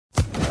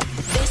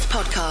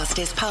podcast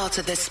is part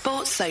of the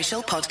Sports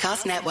Social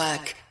Podcast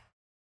Network.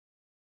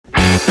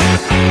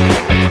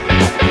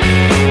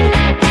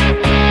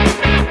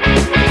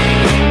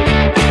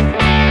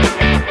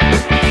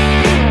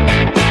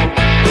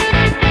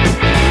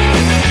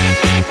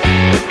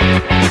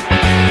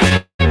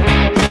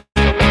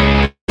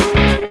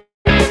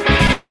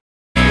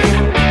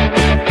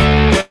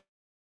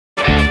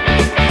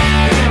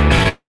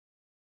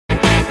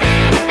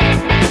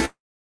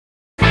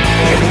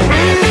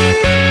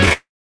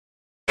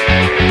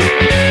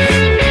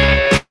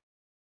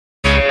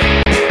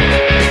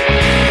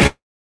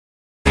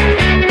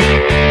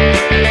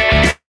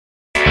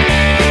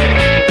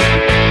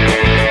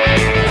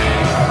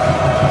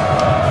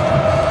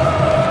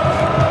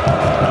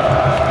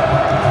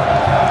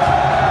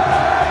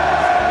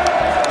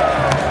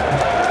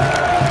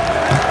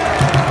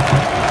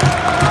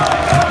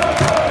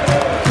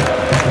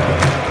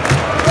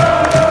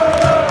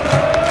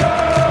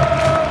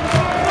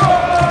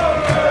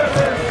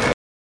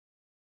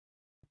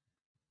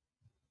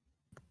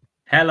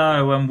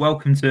 Hello and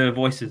welcome to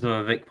Voices of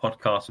a Vic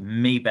podcast with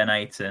me, Ben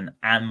Ayton,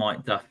 and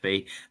Mike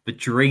Duffy. The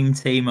dream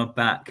team are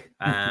back.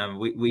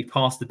 We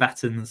passed the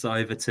batons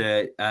over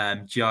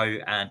to Joe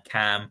and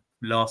Cam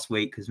last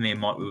week because me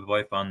and Mike were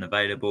both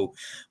unavailable.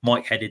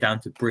 Mike headed down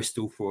to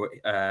Bristol for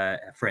a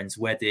friend's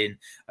wedding.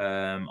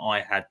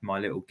 I had my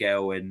little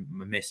girl and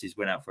my missus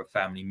went out for a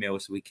family meal,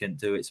 so we couldn't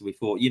do it. So we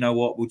thought, you know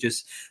what,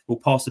 we'll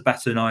pass the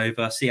baton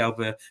over, see how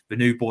the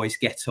new boys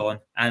get on.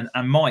 And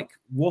Mike,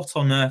 what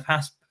on earth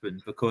has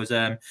because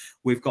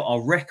we've got a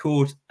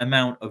record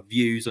amount of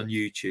views on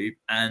YouTube,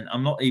 and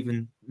I'm not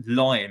even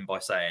lying by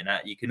saying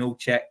that. You can all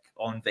check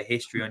on the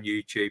history on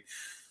YouTube.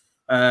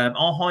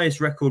 Our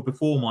highest record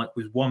before, Mike,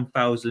 was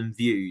 1,000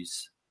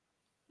 views.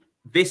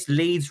 This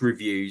Leeds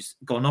review's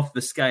gone off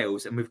the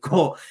scales, and we've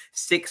got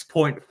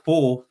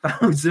 6.4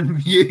 thousand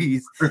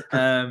views.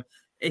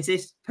 Is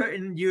this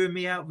putting you and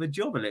me out of a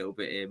job a little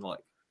bit here, Mike?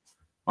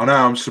 I know.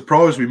 I'm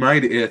surprised we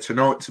made it here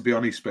tonight, to be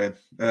honest, Ben.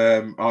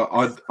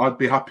 I'd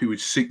be happy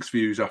with 6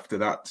 views after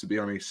that, to be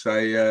honest.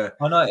 So,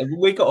 I know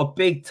we got a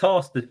big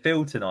task to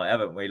fill tonight,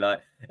 haven't we?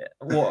 Like,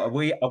 what are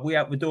we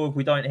out the door if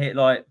we don't hit,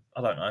 like,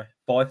 I don't know,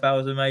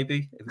 5,000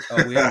 maybe?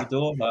 Are we out the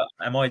door? Like,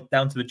 am I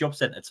down to the job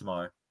centre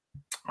tomorrow?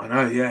 I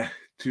know, yeah.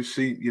 To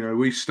see,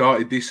 we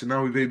started this and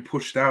now we've been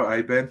pushed out,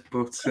 eh, Ben?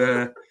 But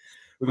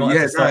we might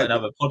have to start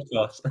another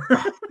podcast.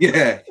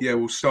 yeah,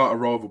 we'll start a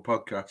rival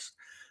podcast.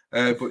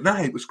 But no,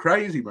 it was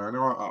crazy, man.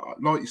 I,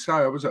 like you say,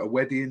 I was at a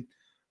wedding.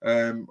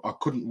 I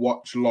couldn't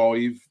watch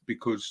live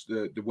because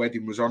the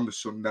wedding was on the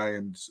Sunday,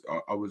 and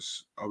I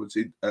was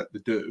at the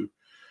do.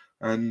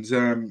 And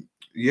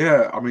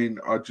I mean,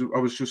 I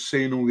was just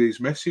seeing all these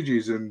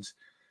messages, and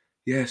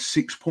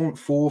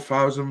 6.4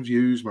 thousand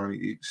views, man.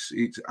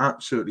 It's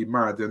absolutely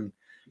mad. And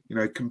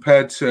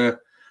compared to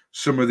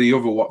some of the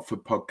other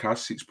Watford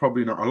podcasts, it's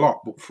probably not a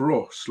lot, but for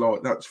us,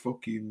 like, that's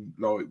fucking,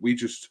 like, we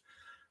just.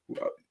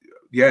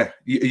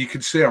 You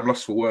can see I'm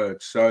lost for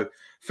words. So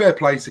fair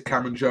play to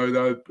Cam and Joe,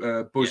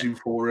 though, buzzing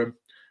for him.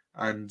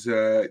 And,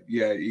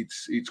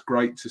 it's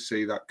great to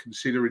see that,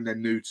 considering they're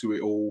new to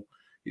it all.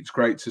 It's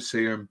great to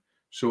see them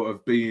sort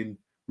of being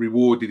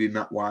rewarded in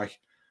that way.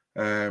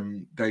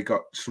 They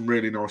got some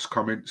really nice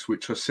comments,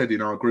 which I said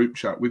in our group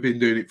chat. We've been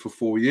doing it for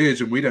 4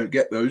 years and we don't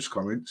get those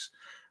comments.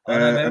 I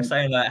know they were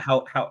saying like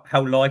how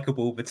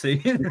likable the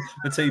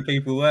two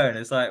people were, and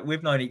it's like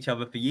we've known each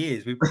other for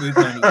years. We've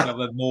known each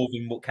other more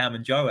than what Cam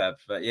and Joe have.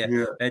 But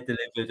they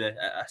delivered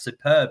a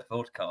superb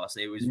podcast.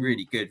 It was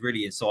really good,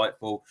 really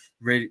insightful,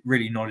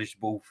 really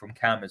knowledgeable from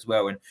Cam as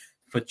well. And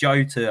for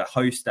Joe to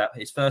host that,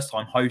 his first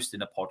time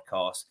hosting a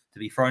podcast, to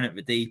be thrown at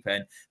the deep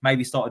end,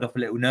 maybe started off a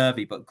little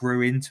nervy, but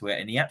grew into it,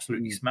 and he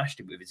absolutely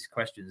smashed it with his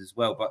questions as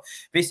well. But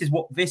this is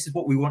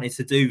what we wanted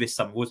to do this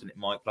summer, wasn't it,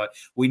 Mike? Like,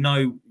 we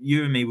know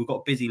you and me, we've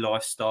got a busy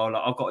lifestyle.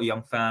 Like, I've got a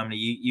young family,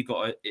 you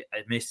got a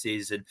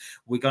missus, and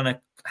we're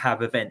gonna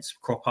have events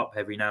crop up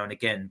every now and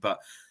again. But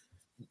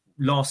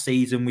last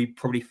season, we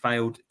probably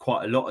failed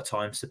quite a lot of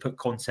times to put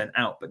content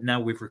out, but now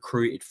we've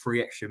recruited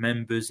 3 extra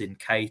members in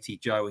Katie,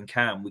 Joe and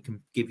Cam. We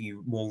can give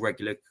you more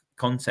regular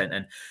content.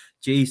 And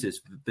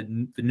Jesus,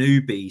 the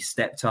newbies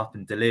stepped up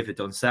and delivered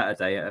on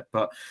Saturday.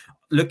 But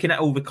looking at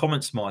all the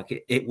comments,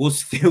 Mike, it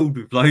was filled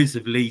with loads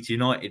of Leeds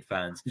United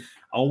fans.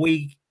 Are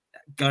we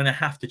going to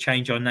have to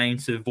change our name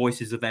to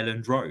Voices of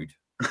Elland Road?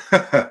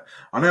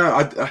 I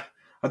know.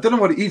 I don't know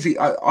what it is.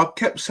 I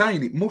kept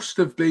saying it must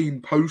have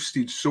been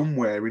posted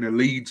somewhere in a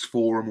Leeds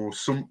forum or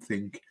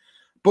something.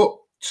 But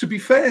to be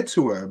fair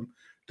to them,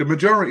 the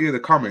majority of the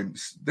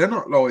comments, they're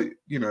not like,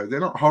 they're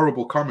not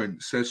horrible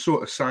comments. They're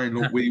sort of saying,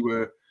 look, we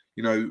were,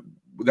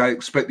 they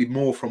expected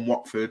more from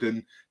Watford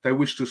and they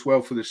wished us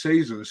well for the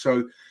season.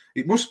 So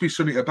it must be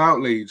something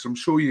about Leeds. I'm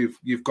sure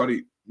you've got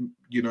it,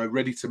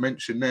 ready to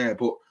mention there.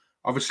 But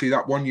obviously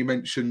that one you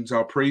mentioned,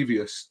 our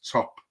previous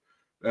top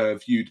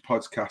viewed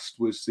podcast,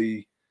 was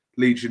the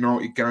Leeds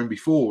United game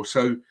before.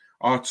 So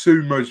our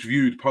 2 most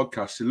viewed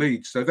podcasts are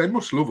Leeds. So they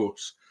must love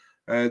us.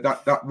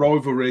 That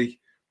rivalry,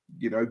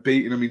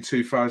 beating them in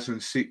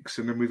 2006,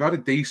 and then we've had a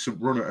decent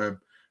run at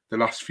them the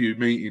last few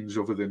meetings,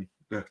 other than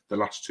the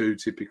last two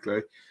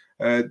typically.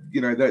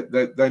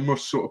 They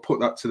must sort of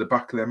put that to the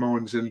back of their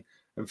minds and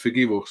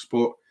forgive us.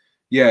 But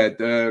yeah,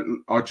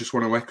 I just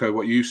want to echo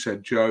what you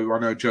said, Joe. I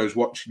know Joe's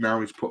watching now.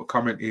 He's put a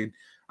comment in,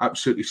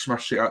 absolutely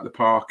smashed it out the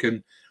park.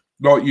 And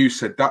like you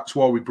said, that's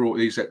why we brought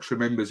these extra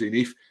members in.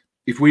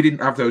 If we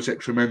didn't have those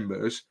extra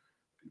members,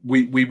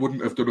 we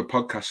wouldn't have done a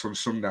podcast on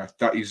Sunday.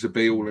 That is the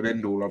be all and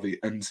end all of it.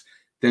 And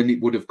then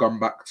it would have gone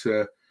back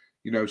to,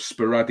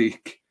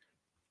 sporadic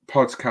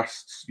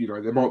podcasts.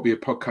 There might be a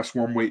podcast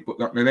one week, but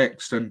not the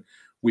next. And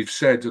we've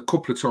said a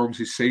couple of times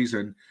this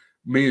season,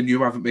 me and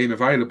you haven't been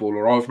available,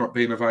 or I've not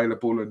been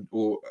available,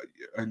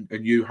 and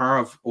you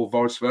have, or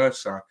vice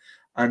versa.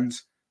 And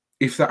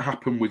if that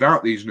happened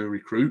without these new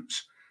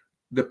recruits,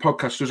 the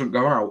podcast doesn't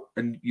go out.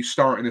 And you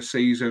start in a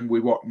season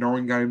with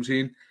 9 games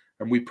in,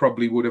 and we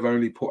probably would have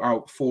only put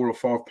out 4 or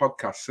 5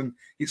 podcasts. And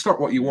it's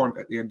not what you want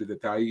at the end of the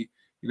day.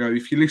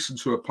 If you listen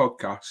to a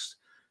podcast,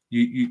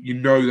 you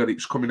know that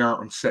it's coming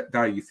out on set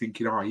day. You're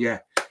thinking, I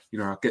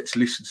get to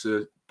listen to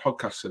the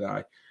podcast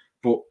today.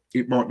 But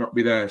it might not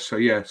be there. So,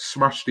 yeah,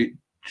 smashed it,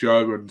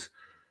 Joe. And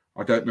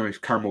I don't know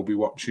if Cam will be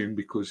watching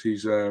because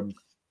he's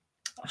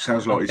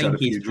sounds like I think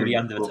he's pretty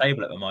under the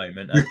table at the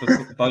moment.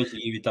 For those of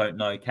you who don't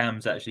know,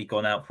 Cam's actually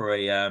gone out for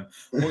a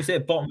a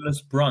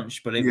bottomless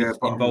brunch, but it was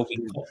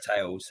involving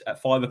cocktails.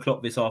 At 5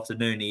 o'clock this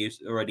afternoon,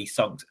 he's already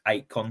sunk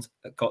 8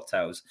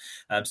 cocktails.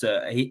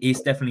 So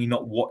he's definitely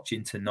not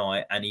watching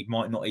tonight, and he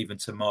might not even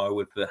tomorrow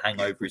with the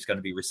hangover he's going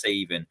to be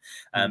receiving.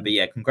 But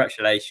yeah,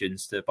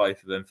 congratulations to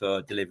both of them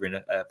for delivering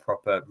a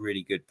proper,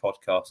 really good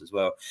podcast as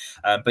well.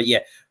 But yeah,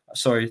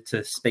 sorry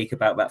to speak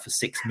about that for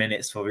 6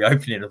 minutes for the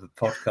opening of the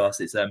podcast.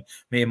 It's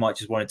me and Mike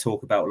just want to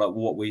talk about like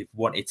what we've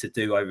wanted to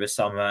do over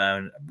summer,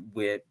 and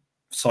we're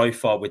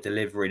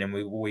delivering, and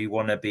we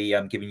want to be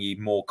giving you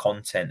more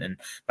content, and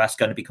that's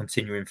going to be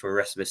continuing for the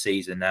rest of the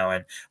season now.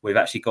 And we've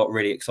actually got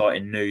really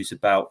exciting news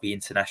about the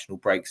international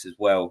breaks as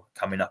well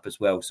coming up as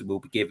well, so we'll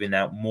be giving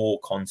out more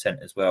content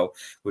as well.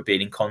 We're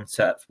being in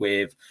contact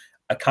with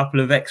a couple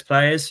of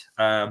ex-players.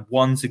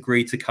 One's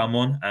agreed to come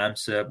on,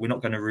 so we're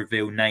not going to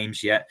reveal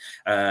names yet.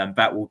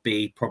 That will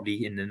be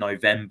probably in the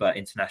November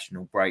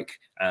international break.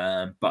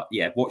 But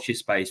yeah, watch your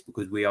space,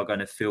 because we are going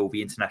to fill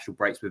the international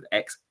breaks with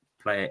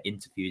ex-player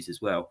interviews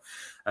as well.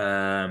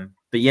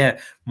 But yeah,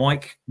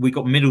 Mike, we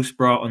got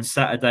Middlesbrough on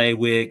Saturday.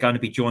 We're going to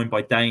be joined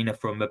by Dana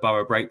from the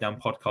Boro Breakdown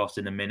Podcast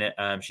in a minute.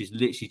 She's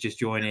literally just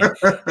joining at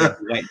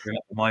the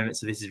moment,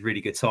 so this is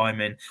really good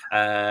timing.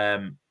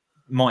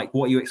 Mike,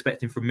 what are you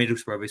expecting from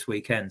Middlesbrough this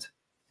weekend?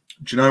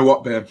 Do you know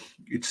what, Ben?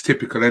 It's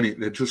typical, isn't it?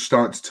 They're just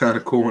starting to turn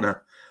a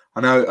corner.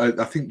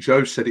 I think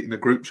Joe said it in the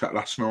group chat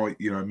last night,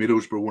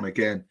 Middlesbrough won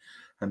again.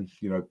 And,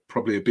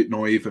 probably a bit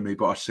naive of me,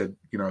 but I said,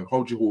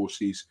 hold your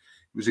horses.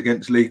 It was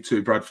against League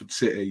 2 Bradford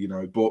City,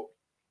 but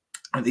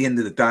at the end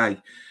of the day,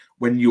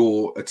 when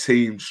you're a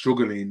team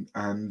struggling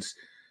and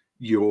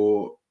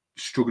you're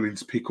struggling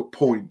to pick up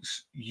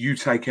points, you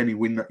take any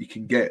win that you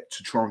can get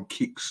to try and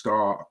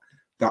kickstart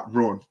that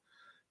run.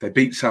 They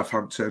beat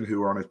Southampton,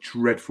 who are on a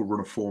dreadful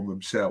run of form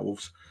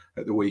themselves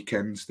at the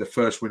weekend. Their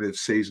first win of the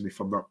season, if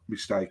I'm not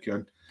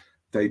mistaken.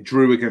 They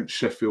drew against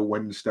Sheffield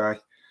Wednesday.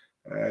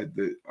 I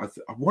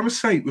want to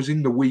say it was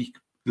in the week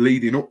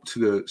leading up to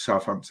the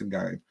Southampton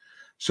game.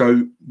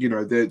 So,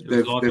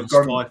 they've gone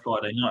Sky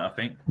Friday night, I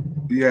think.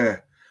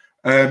 Yeah.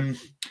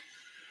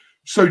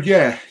 So,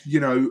 yeah,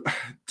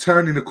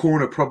 turning a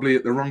corner probably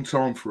at the wrong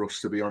time for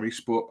us, to be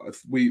honest. But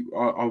we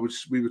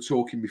were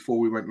talking before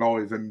we went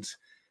live, and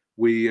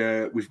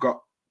we've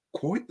got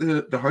quite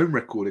the home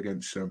record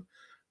against them.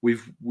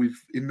 We've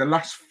in the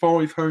last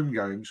 5 home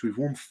games, we've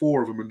won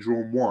 4 of them and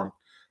drawn 1,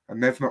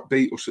 and they've not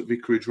beat us at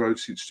Vicarage Road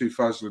since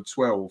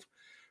 2012.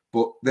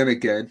 But then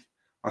again,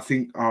 I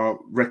think our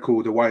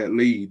record away at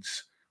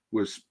Leeds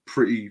was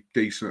pretty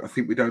decent. I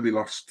think we'd only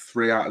lost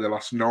 3 out of the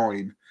last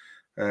 9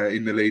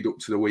 in the lead up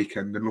to the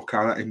weekend, and look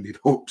how that ended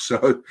up.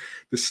 So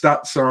the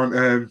stats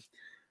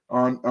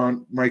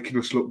aren't making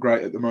us look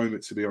great at the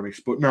moment, to be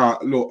honest. But no,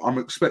 look, I'm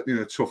expecting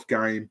a tough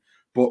game.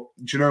 But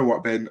do you know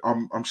what, Ben?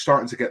 I'm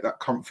starting to get that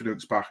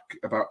confidence back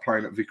about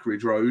playing at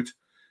Vicarage Road.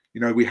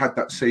 We had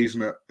that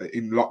season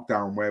in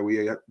lockdown where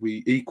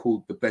we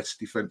equalled the best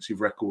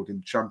defensive record in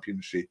the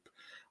Championship.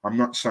 I'm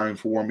not saying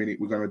for 1 minute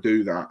we're going to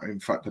do that. In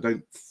fact, I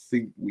don't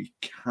think we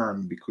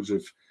can because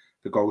of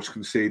the goals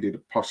conceded,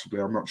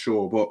 possibly. I'm not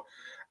sure. But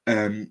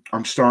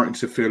I'm starting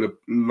to feel a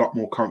lot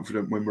more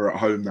confident when we're at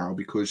home now,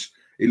 because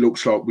it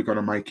looks like we're going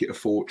to make it a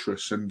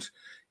fortress. And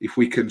if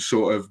we can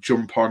sort of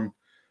jump on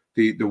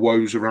the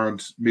woes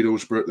around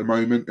Middlesbrough at the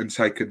moment and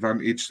take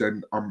advantage,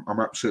 then I'm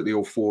absolutely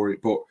all for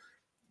it. But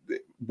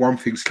one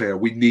thing's clear,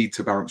 we need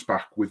to bounce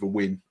back with a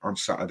win on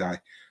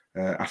Saturday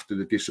after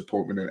the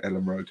disappointment at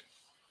Ellen Road.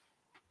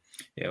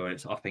 Yeah, well,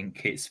 I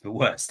think it's the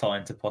worst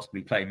time to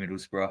possibly play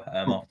Middlesbrough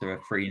after a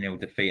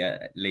 3-0 defeat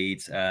at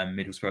Leeds.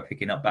 Middlesbrough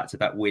picking up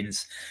back-to-back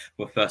wins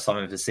for the first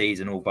time of the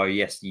season, although,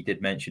 yes, you did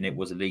mention it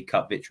was a League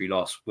Cup victory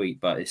last week,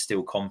 but it's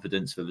still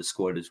confidence for the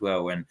squad as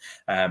well. And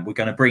we're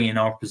going to bring in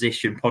our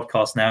opposition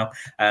podcast now.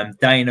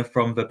 Dana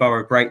from the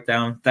Boro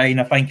Breakdown.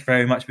 Dana, thank you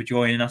very much for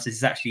joining us. This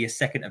is actually your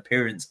second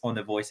appearance on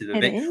the Voice of the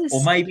Vic,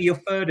 or maybe your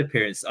third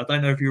appearance. I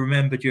don't know if you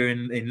remember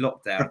in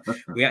lockdown,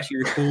 we actually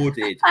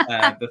recorded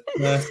the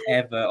first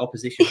ever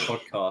opposition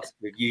podcast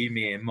with you,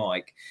 me, and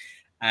Mike,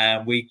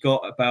 and we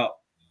got about.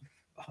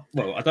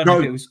 Well, I don't know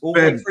if it was all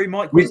the way through,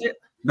 Mike. Was it?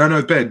 No,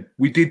 Ben.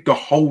 We did the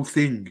whole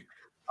thing.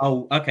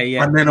 Oh, okay,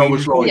 yeah. And then I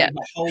was like,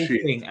 the whole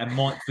thing, and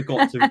Mike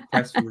forgot to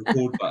press the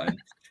record button,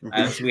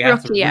 so we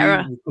had to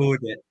re-record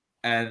it.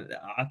 And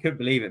I couldn't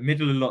believe it.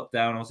 Middle of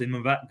lockdown, I was in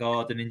my back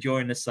garden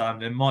enjoying the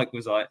sun. And Mike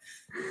was like,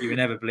 "You would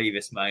never believe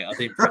this, mate. I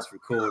didn't press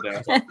record." I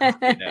was like,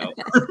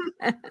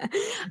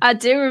 I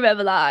do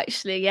remember that,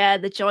 actually. Yeah,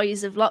 the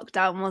joys of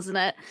lockdown, wasn't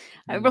it?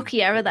 A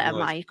rookie error there,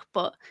 Mike.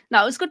 But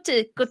no, it was good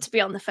to be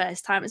on the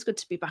first time. It's good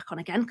to be back on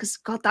again because,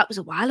 God, that was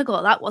a while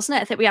ago, that wasn't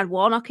it? I think we had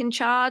Warnock in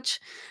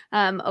charge.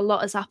 A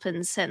lot has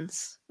happened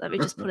since. Let me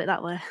just put it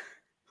that way.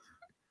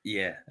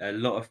 Yeah, a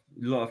lot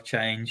of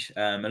change,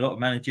 a lot of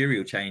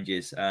managerial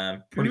changes,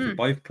 probably for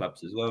both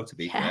clubs as well, to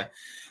be fair.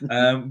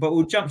 But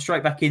we'll jump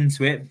straight back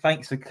into it.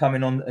 Thanks for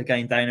coming on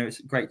again, Dana. It's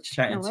great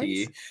chatting to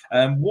you.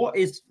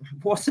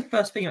 What's the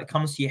first thing that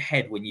comes to your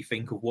head when you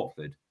think of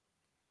Watford?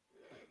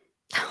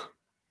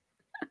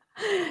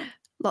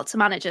 Lots of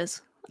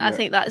managers. Yeah. I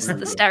think that's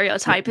the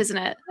stereotype, isn't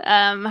it?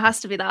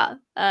 Has to be that.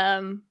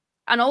 And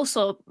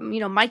also,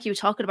 Mike, you were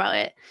talking about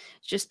it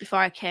just before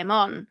I came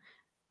on.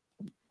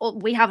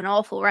 We have an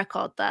awful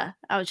record there.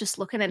 I was just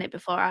looking at it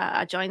before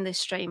I joined this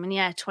stream. And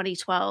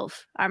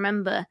 2012, I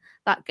remember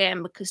that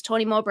game because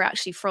Tony Mowbray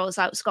actually froze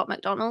out Scott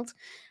McDonald,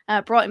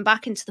 brought him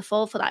back into the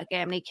fold for that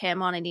game. And he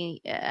came on and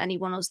he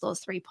won us those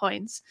 3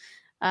 points.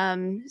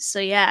 It's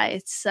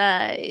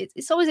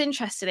always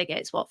interesting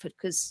against Watford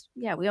because,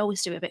 we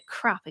always do a bit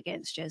crap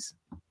against Jizz.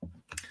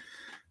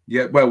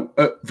 Yeah, well,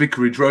 at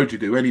Vicarage Road you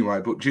do anyway.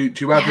 But do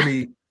you have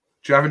any...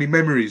 Do you have any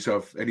memories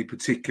of any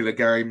particular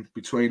game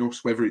between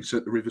us, whether it's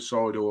at the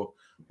Riverside or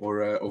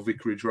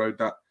Vicarage Road,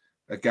 that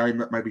a game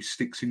that maybe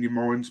sticks in your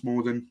minds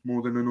more than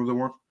another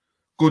one,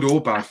 good or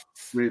bad,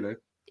 really?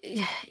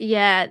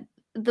 Yeah,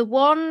 the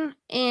one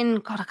in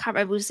I can't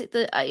remember. Was it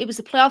it was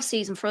the playoff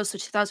season for us, so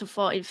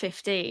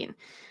 2014-15.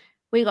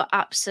 We got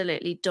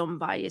absolutely done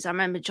by you. I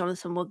remember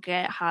Jonathan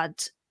Woodgate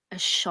had a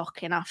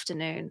shocking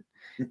afternoon.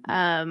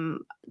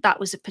 That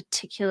was a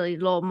particularly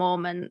low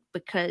moment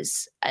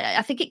because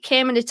I think it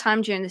came at a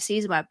time during the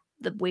season where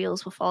the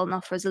wheels were falling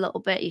off for us a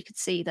little bit. You could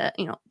see that,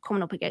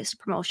 coming up against a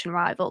promotion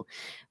rival,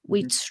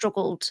 we'd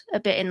struggled a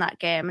bit in that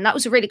game. And that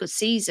was a really good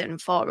season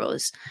for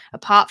us,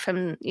 apart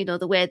from,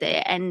 the way that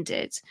it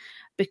ended,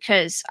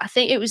 because I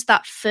think it was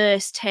that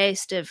first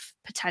taste of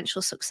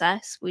potential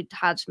success. We'd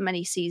had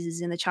many seasons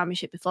in the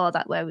Championship before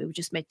that where we were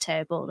just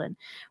mid-table, and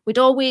we'd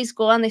always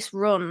go on this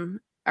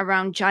run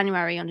around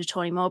January under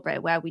Tony Mowbray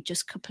where we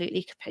just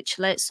completely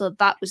capitulate. So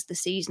that was the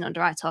season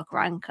under Aitor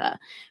Karanka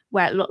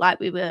where it looked like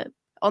we were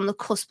on the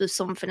cusp of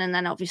something, and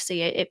then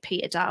obviously it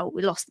petered out.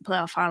 We lost the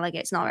playoff final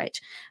against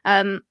Norwich.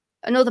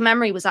 Another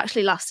memory was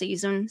actually last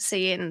season,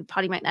 seeing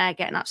Paddy McNair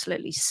getting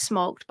absolutely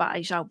smoked by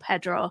João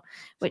Pedro,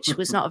 which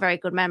was not a very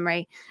good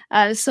memory.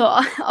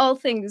 So all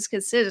things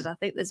considered, I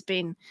think there's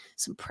been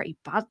some pretty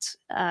bad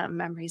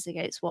memories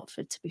against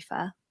Watford, to be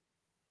fair.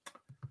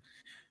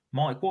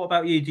 Mike, what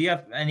about you? Do you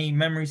have any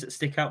memories that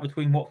stick out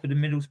between Watford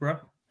and Middlesbrough?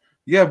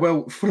 Yeah,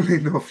 well, funnily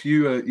enough,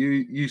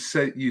 you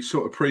said, you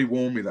sort of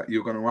pre-warned me that you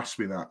were going to ask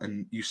me that,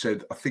 and you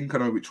said, I think I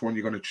know which one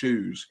you're going to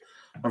choose.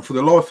 And for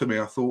the life of me,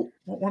 I thought,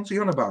 what one's he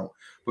on about?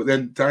 But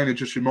then Dana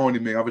just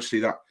reminded me, obviously,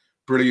 that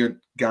brilliant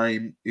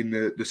game in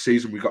the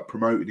season we got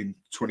promoted in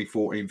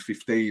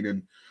 2014-15,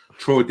 and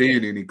Troy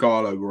Deeney and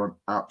Igalo were on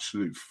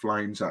absolute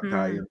flames that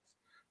day. And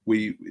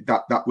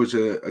that was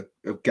a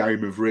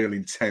game of real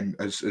intent,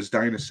 as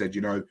Dana said,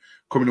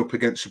 coming up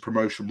against a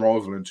promotion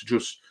rival and to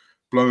just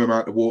blow them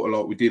out the water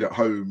like we did at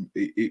home,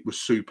 it was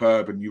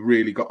superb. And you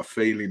really got a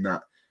feeling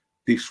that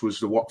this was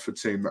the Watford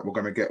team that were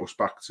going to get us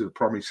back to the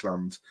promised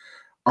land.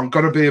 I'm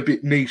going to be a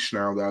bit niche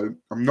now, though.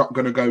 I'm not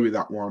going to go with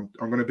that one.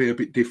 I'm going to be a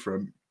bit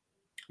different.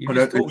 I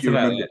don't know if you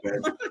remember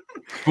Ben,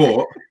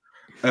 but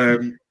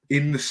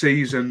in the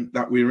season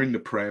that we were in the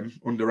Prem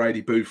under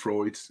Adi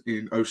Boothroyd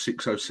in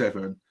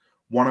 06-07,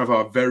 one of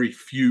our very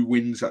few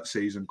wins that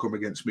season come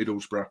against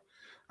Middlesbrough.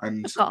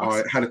 And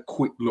I had a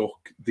quick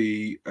look,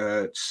 the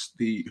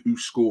who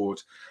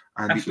scored,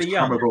 and Ashley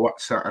it was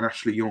Kamabawatsa and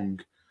Ashley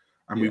Young.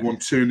 And we won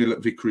 2-0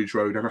 at Vicarage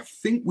Road. And I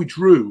think we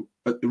drew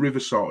at the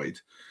Riverside.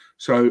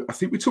 So I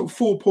think we took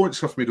 4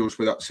 points off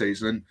Middlesbrough that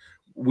season. And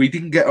we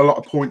didn't get a lot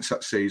of points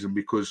that season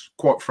because,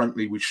 quite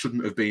frankly, we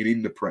shouldn't have been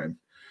in the Prem.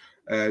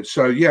 I'm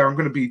going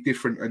to be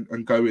different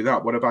and go with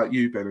that. What about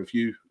you, Ben?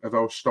 Have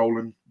I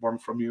stolen one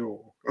from you?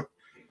 Or?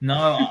 No,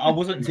 I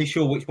wasn't too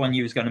sure which one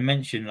you was going to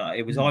mention. Like,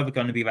 it was either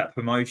going to be that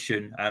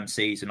promotion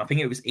season. I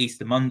think it was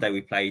Easter Monday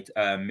we played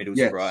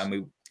Middlesbrough, and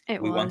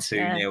we won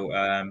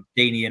 2-0.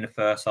 Deeney in the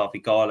first half,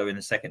 Igala in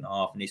the second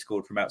half, and he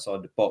scored from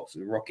outside the box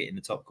with a rocket in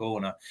the top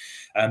corner.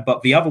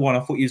 But the other one I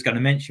thought you was going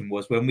to mention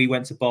was when we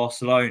went to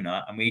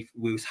Barcelona, and we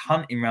was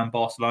hunting around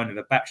Barcelona,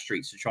 the back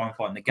streets, to try and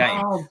find the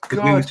game.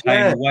 Because we was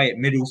playing away at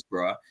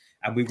Middlesbrough.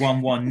 And we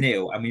won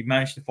 1-0, and we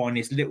managed to find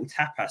this little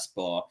tapas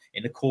bar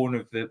in the corner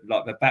of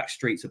the back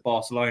streets of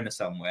Barcelona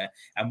somewhere.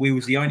 And we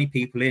was the only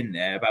people in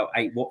there, about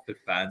 8 Watford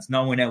fans,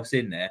 no one else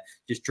in there,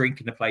 just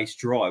drinking the place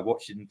dry,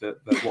 watching the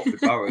Watford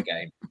Borough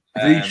game.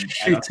 The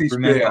shittest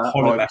beer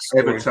I've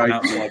ever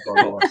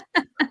taken.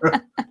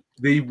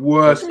 The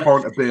worst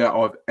pint of beer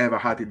I've ever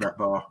had in that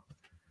bar.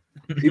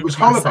 It was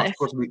Hollebass,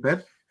 wasn't it,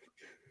 Ben?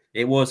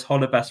 It was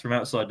Hollebass from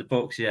outside the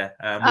box, yeah.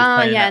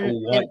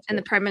 In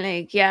the Premier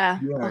League, yeah.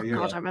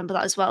 God, I remember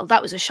that as well.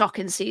 That was a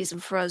shocking season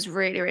for us,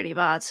 really, really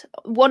bad.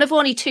 One of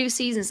only 2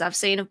 seasons I've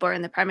seen of Boro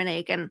in the Premier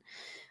League, and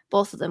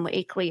both of them were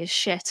equally as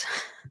shit.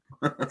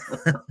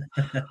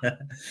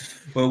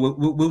 Well,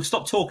 we'll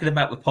stop talking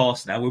about the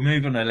past now. We'll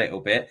move on a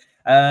little bit.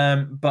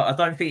 But I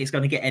don't think it's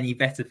going to get any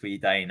better for you,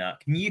 Dana.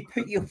 Can you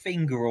put your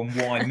finger on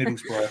why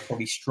Middlesbrough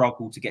probably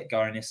struggled to get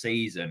going this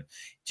season?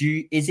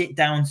 Is it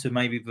down to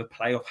maybe the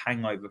playoff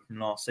hangover from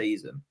last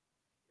season?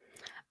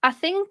 I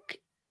think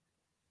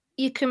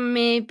you can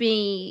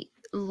maybe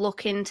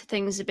look into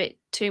things a bit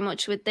too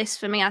much with this.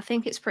 For me, I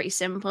think it's pretty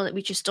simple that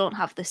we just don't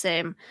have the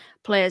same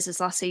players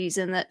as last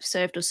season that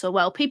served us so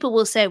well. People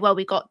will say, well,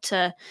 we got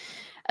to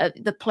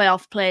the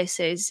playoff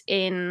places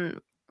in,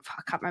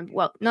 I can't remember.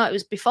 Well, no, it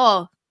was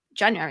before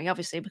January,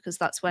 obviously, because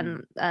that's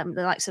when the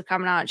likes of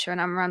Cameron Archer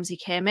and Aaron Ramsey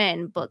came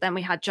in. But then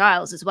we had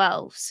Giles as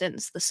well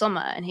since the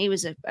summer, and he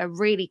was a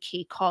really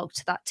key cog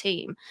to that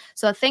team.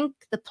 So I think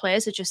the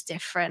players are just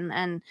different,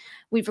 and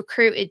we've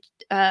recruited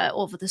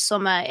over the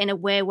summer in a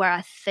way where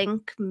I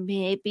think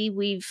maybe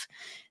we've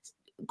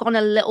gone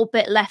a little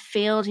bit left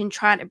field in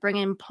trying to bring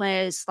in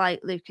players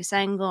like Lucas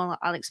Engel,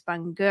 Alex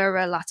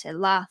Bangura, Latte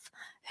Lath,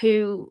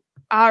 who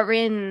are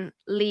in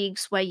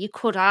leagues where you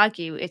could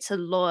argue it's a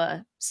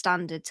lower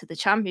standard to the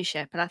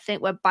Championship. And I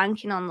think we're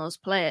banking on those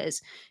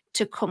players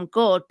to come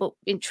good, but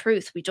in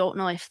truth, we don't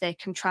know if they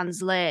can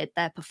translate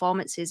their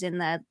performances in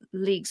their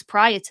leagues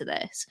prior to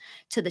this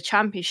to the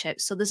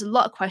Championship. So there's a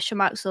lot of question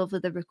marks over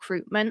the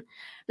recruitment.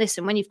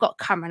 Listen, when you've got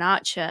Cameron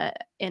Archer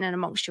in and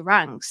amongst your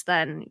ranks,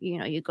 then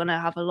you're going to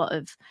have a lot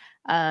of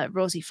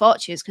rosy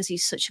fortunes because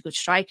he's such a good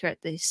striker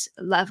at this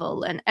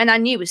level. And I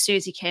knew as soon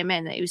as he came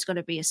in that he was going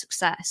to be a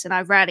success. And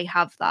I rarely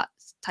have that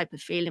type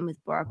of feeling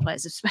with Boro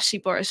players, especially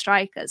Boro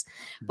strikers.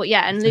 But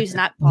yeah, and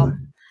losing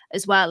Akpom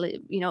as well,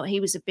 he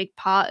was a big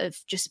part of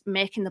just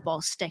making the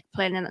ball stick,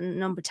 playing in a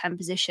number 10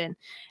 position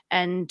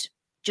and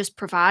just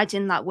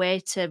providing that way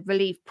to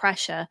relieve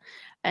pressure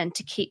and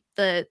to keep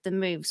the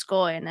moves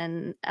going,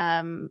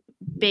 and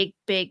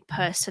big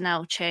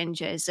personnel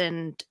changes.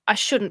 And I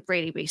shouldn't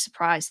really be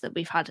surprised that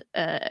we've had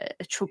a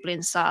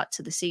troubling start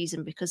to the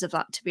season because of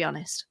that, to be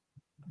honest.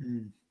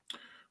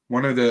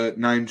 One of the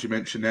names you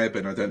mentioned there,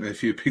 Ben, I don't know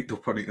if you picked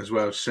up on it as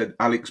well, said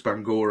Alex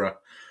Bangura.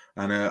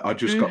 And I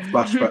just got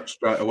flashbacks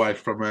straight away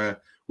from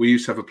we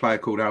used to have a player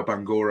called Al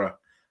Bangura.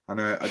 And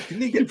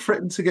didn't he get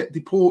threatened to get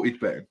deported,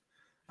 Ben?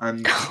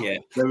 And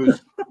there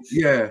was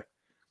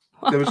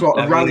like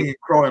a rallying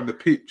cry on the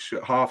pitch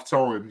at half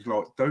time.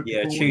 Like, don't.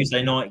 Yeah,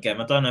 Tuesday night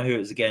game. I don't know who it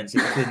was against.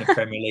 It was in the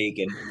Premier League,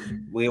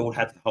 and we all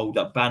had to hold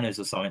up banners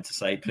or something to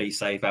say, "Please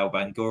save Al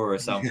Bangura" or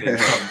something. Yeah.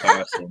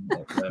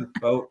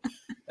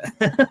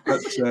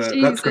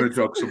 That's going to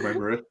jog some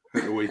memory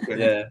at the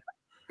weekend.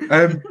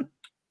 Yeah.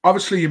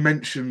 Obviously, you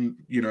mentioned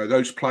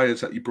those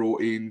players that you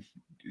brought in.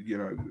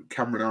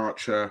 Cameron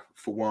Archer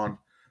for one.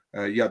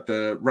 You had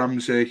the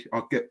Ramsey.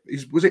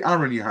 Was it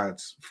Aaron you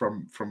had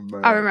from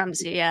Aaron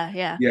Ramsey?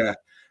 Yeah.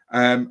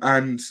 And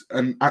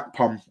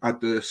Akpom had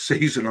the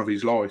season of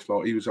his life.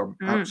 Like, he was on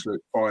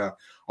absolute fire.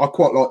 I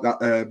quite like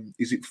that.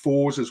 Is it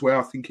Fours as well?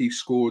 I think he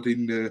scored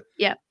in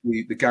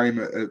the game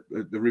at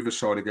the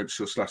Riverside against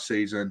us last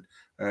season.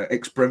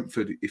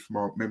 Ex-Brentford, if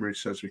my memory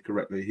serves me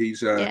correctly. He's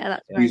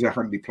he's a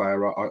handy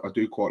player. I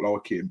do quite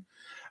like him.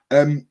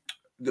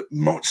 That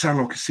might sound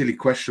like a silly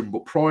question,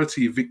 but prior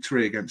to your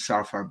victory against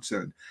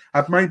Southampton,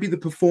 have maybe the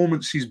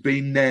performances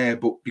been there,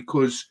 but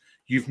because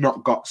you've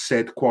not got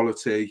said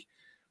quality,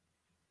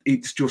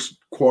 it's just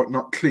quite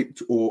not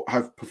clicked, or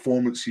have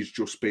performances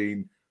just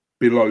been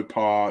below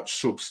par,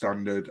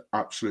 substandard,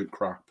 absolute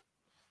crap?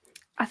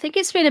 I think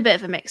it's been a bit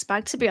of a mixed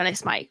bag, to be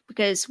honest, Mike,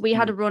 because we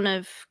had a run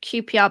of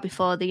QPR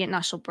before the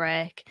international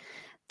break,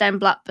 then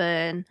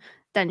Blackburn,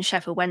 then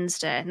Sheffield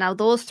Wednesday. Now,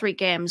 those 3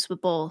 games were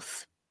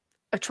both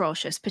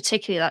atrocious,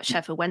 particularly that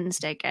Sheffield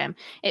Wednesday game.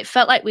 It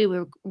felt like we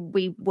were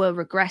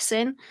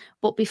regressing,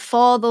 but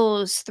before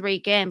those 3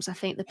 games, I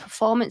think the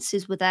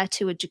performances were there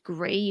to a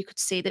degree. You could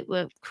see that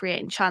we're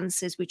creating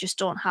chances. We just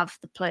don't have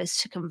the players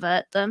to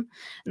convert them,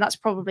 and that's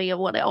probably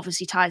what it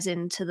obviously ties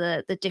into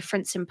the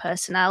difference in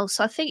personnel.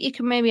 So I think you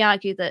can maybe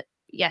argue that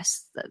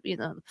yes,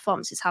 the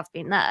performances have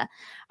been there.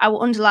 Our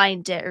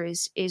underlying data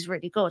is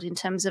really good in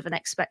terms of an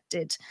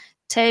expected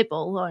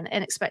table or an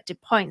expected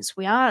points.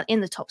 We are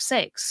in the top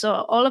 6,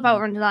 so all of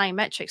our underlying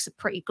metrics are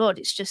pretty good.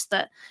 It's just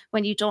that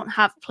when you don't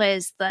have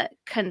players that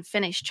can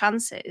finish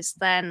chances,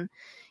 then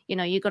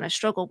you're going to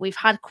struggle. We've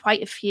had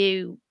quite a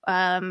few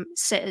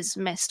sitters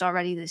missed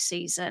already this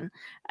season,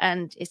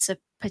 and it's a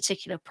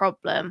particular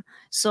problem.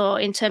 So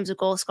in terms of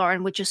goal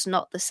scoring, we're just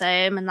not the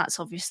same, and that's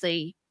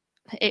obviously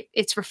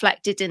it's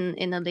reflected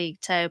in the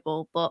league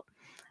table. But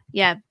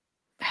yeah,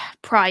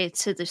 prior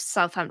to the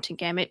Southampton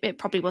game, it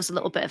probably was a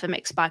little bit of a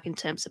mixed bag in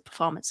terms of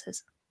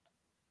performances.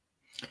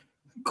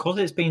 Because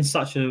it's been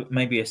such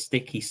maybe a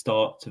sticky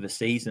start to the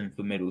season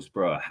for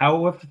Middlesbrough,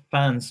 how have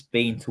fans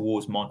been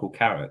towards Michael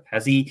Carrick?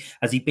 Has he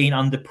been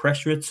under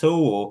pressure at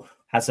all, or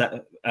has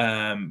that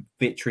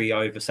victory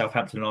over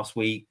Southampton last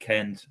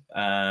weekend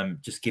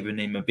just given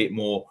him a bit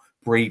more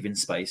breathing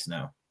space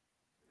now?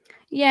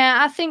 Yeah,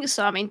 I think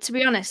so. I mean, to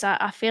be honest,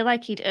 I feel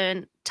like he'd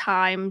earned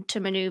time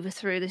to manoeuvre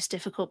through this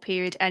difficult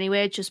period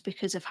anyway, just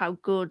because of how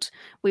good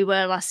we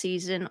were last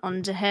season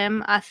under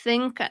him. I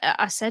think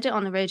I said it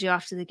on the radio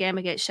after the game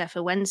against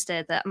Sheffield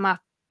Wednesday that my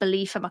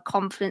belief and my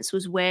confidence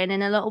was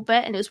waning a little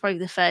bit, and it was probably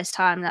the first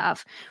time that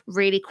I've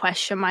really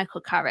questioned Michael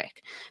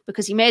Carrick,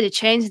 because he made a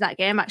change in that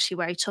game actually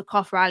where he took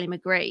off Riley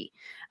McGree,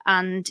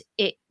 and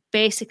it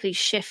basically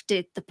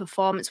shifted the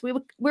performance. We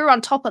were on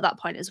top at that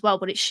point as well,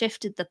 but it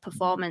shifted the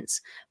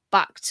performance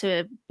back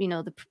to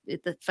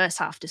the first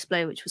half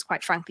display, which was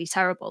quite frankly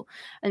terrible.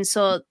 And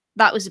so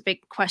that was a big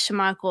question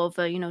mark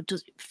over,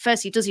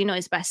 does he know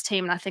his best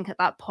team? And I think at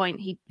that point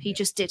he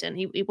just didn't.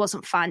 He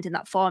wasn't finding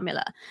that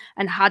formula,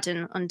 and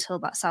hadn't until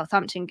that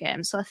Southampton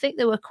game. So I think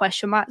there were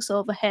question marks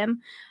over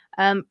him.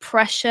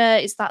 Pressure,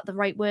 is that the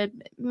right word?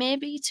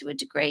 Maybe to a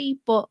degree,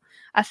 but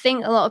I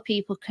think a lot of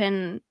people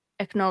can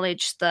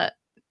acknowledge that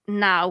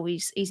now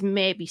he's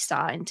maybe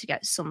starting to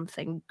get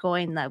something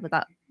going there with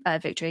that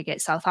victory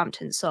against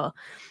Southampton. So,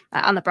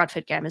 and the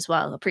Bradford game as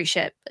well.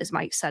 Appreciate, as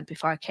Mike said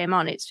before I came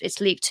on, it's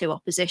League Two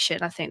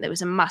opposition. I think there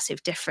was a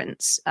massive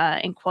difference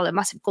in quality,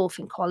 massive gulf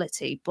in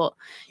quality. But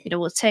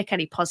we'll take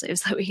any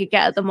positives that we could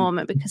get at the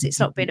moment, because it's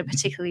not been a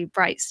particularly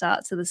bright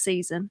start to the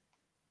season.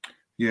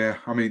 Yeah,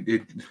 I mean,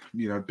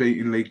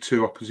 beating League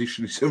Two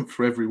opposition isn't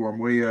for everyone.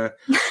 We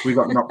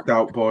got knocked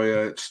out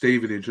by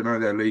Stevenage. I know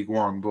they're League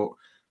One, but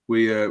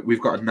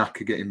we've got a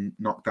knack of getting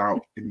knocked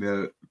out in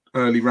the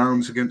early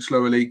rounds against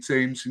lower league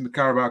teams in the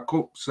Carabao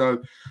Cup.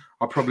 So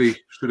I probably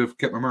should have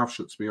kept my mouth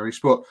shut, to be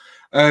honest. But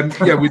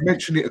we've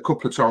mentioned it a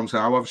couple of times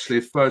now. Obviously,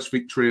 a first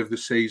victory of the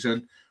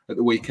season at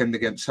the weekend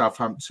against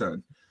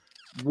Southampton.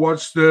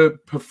 Was the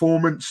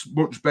performance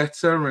much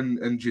better?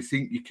 And do you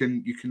think you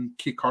can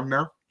kick on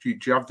now? Do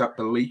you have that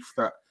belief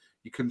that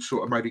you can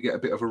sort of maybe get a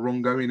bit of a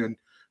run going and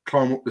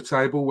climb up the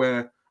table,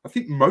 where I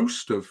think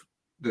most of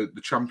the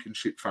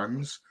Championship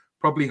fans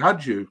probably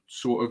had you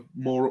sort of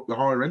more up the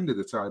higher end of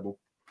the table?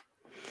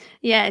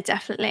 Yeah,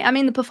 definitely. I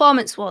mean, the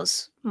performance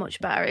was much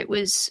better. It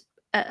was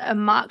a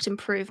marked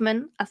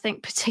improvement, I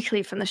think,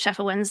 particularly from the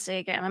Sheffield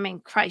Wednesday game. I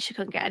mean, Christ, you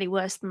couldn't get any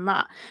worse than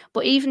that.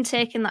 But even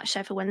taking that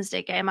Sheffield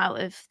Wednesday game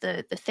out of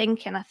the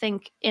thinking, I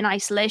think in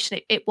isolation,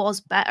 it was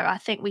better. I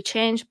think we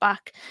changed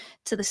back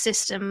to the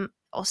system,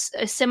 or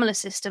a similar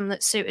system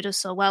that suited us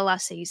so well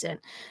last season.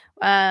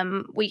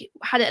 We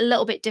had it a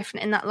little bit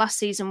different in that last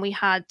season. We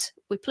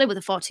played with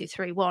a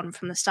 4-2-3-1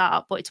 from the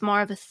start, but it's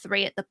more of a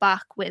 3 at the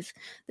back with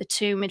the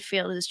 2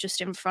 midfielders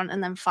just in front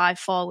and then 5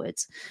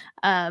 forwards.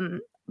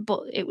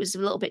 But it was a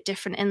little bit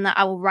different in that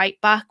our right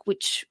back,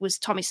 which was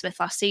Tommy Smith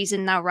last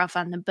season, now Rav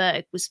van den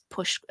Berg, was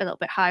pushed a little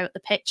bit higher up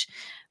the pitch.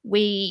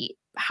 We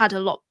had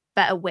a lot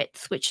better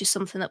width, which is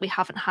something that we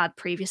haven't had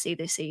previously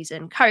this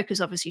season. Carrick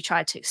has obviously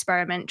tried to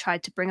experiment,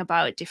 tried to bring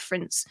about a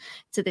difference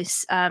to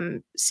this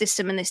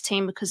system and this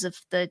team because of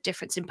the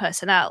difference in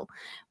personnel.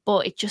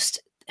 But it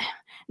just,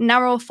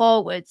 narrow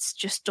forwards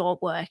just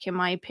don't work, in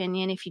my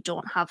opinion, if you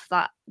don't have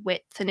that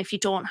width, and if you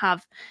don't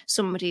have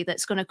somebody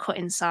that's going to cut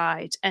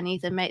inside and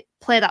either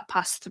play that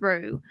pass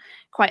through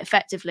quite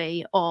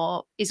effectively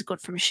or is good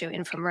from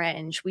shooting from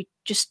range. We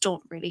just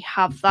don't really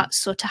have that.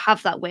 So to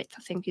have that width,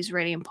 I think, is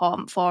really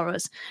important for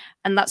us.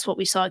 And that's what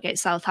we saw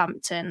against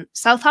Southampton.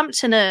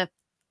 Southampton are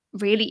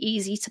really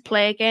easy to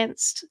play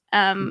against.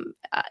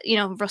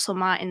 Russell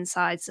Martin's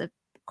sides are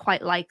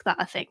quite like that,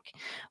 I think.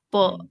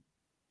 But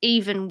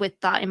even with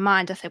that in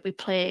mind, I think we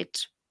played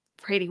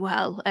pretty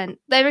well. And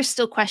there is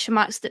still question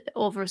marks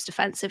over us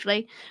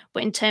defensively.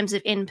 But in terms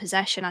of in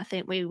possession, I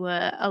think we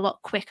were a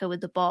lot quicker with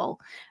the ball.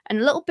 And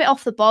a little bit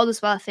off the ball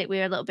as well. I think we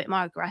were a little bit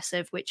more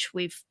aggressive, which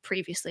we've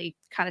previously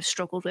kind of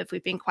struggled with.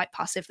 We've been quite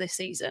passive this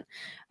season.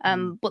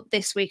 But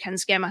this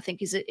weekend's game, I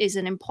think, is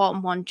an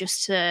important one,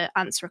 just to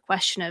answer a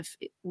question of,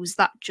 was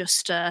that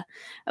just a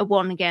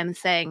one-game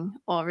thing?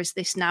 Or is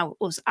this now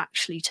us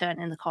actually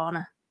turning the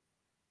corner?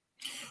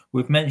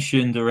 We've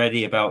mentioned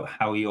already about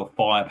how your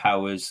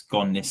firepower's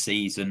gone this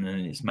season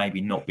and it's maybe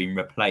not been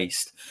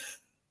replaced.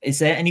 is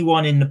there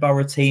anyone in the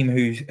Boro team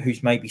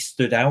who's maybe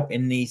stood out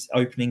in these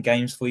opening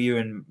games for you,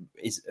 and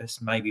is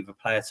maybe the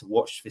player to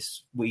watch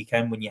this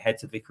weekend when you head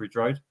to Vicarage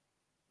Road?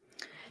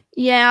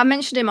 Yeah, I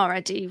mentioned him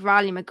already.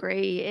 Riley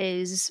McGree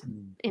is,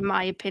 in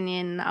my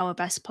opinion, our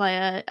best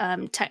player.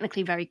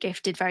 Technically very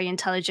gifted, very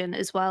intelligent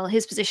as well.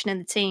 His position in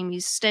the team,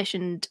 he's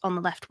stationed on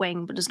the left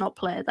wing, but does not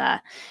play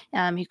there.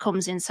 He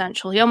comes in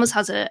central. He almost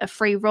has a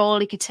free role.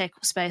 He could take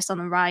up space on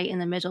the right, in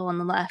the middle, on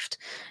the left.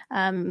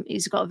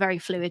 He's got a very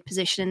fluid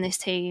position in this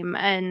team.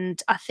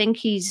 And I think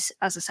he's,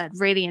 as I said,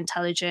 really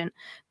intelligent,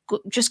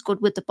 just good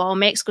with the ball,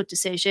 makes good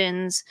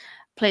decisions,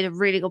 played a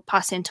really good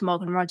pass into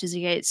Morgan Rogers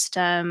against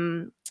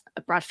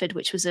Bradford,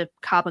 which was a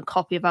carbon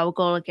copy of our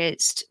goal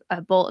against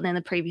Bolton in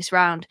the previous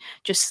round.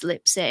 Just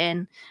slips it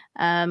in,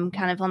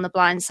 kind of on the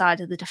blind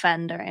side of the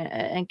defender,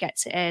 and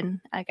gets it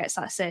in, gets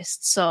that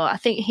assist. So I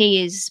think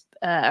he is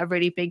a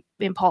really big,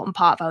 important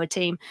part of our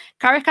team.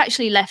 Carrick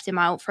actually left him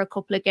out for a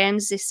couple of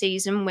games this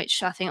season,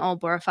 which I think all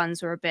Boro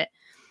fans were a bit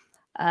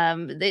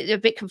they're a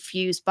bit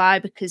confused by,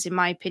 because in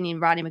my opinion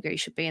Riley McGree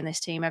should be in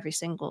this team every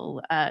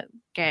single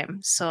game.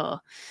 So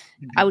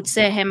I would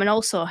say him, and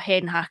also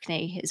Hayden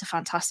Hackney is a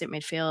fantastic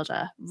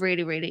midfielder,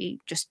 really, really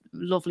just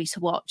lovely to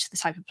watch, the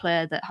type of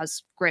player that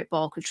has great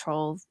ball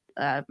control,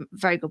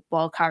 very good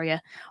ball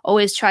carrier,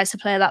 always tries to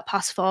play that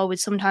pass forward.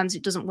 Sometimes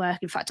it doesn't work,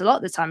 in fact a lot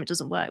of the time it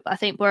doesn't work, but I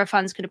think Boro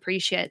fans can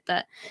appreciate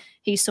that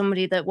he's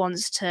somebody that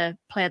wants to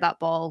play that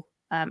ball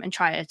and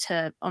try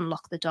to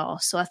unlock the door.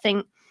 So I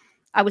think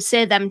I would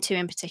say them two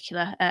in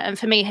particular. And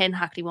for me, Hayden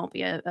Hackney won't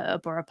be a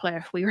Boro player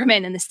if we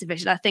remain in this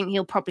division. I think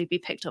he'll probably be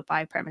picked up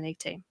by a Premier League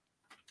team.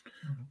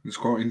 It's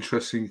quite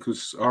interesting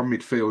because our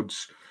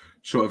midfield's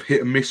sort of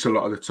hit and miss a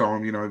lot of the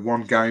time. You know,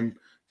 one game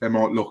they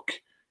might look,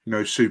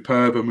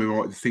 superb, and we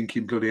might be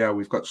thinking, bloody hell,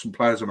 we've got some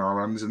players on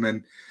our hands. And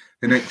then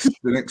the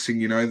next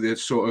thing, they're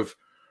sort of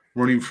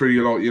running through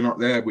you like you're not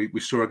there. We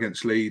saw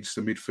against Leeds,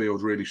 the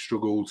midfield really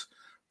struggled.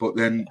 But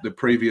then the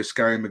previous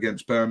game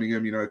against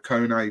Birmingham,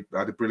 Kone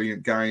had a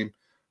brilliant game.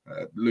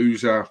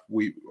 Loser,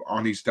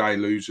 on his day,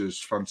 Loser's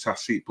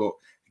fantastic, but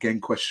again,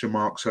 question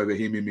marks over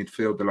him in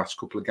midfield the last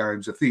couple of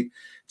games. I think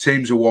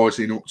teams are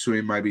wising up to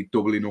him, maybe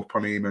doubling up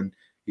on him, and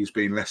he's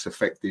been less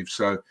effective.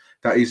 So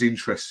that is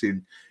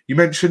interesting. You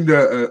mentioned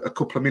a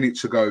couple of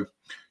minutes ago,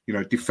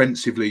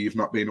 defensively you've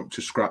not been up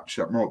to scratch.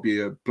 That might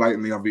be a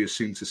blatantly obvious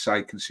thing to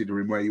say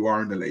considering where you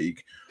are in the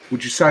league.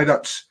 Would you say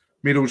that's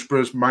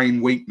Middlesbrough's main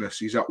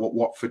weakness? Is that what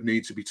Watford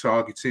need to be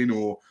targeting,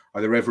 or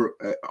are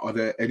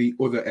there any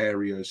other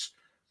areas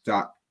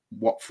that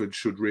Watford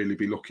should really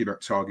be looking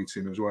at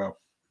targeting as well?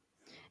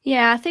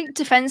 Yeah, I think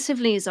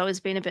defensively has always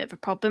been a bit of a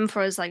problem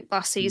for us. Like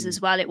last season as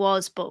well, it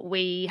was, but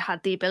we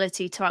had the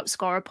ability to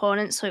outscore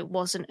opponents, so it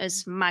wasn't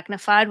as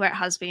magnified where it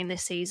has been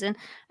this season.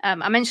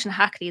 I mentioned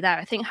Hackney there.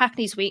 I think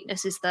Hackney's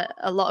weakness is that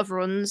a lot of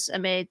runs are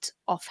made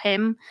off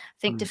him. I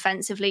think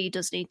defensively he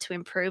does need to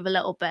improve a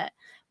little bit.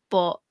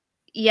 But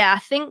yeah, I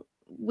think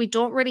we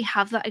don't really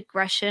have that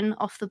aggression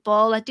off the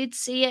ball. I did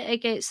see it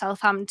against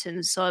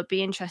Southampton, so I'd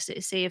be interested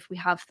to see if we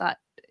have that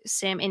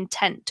same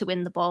intent to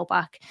win the ball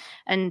back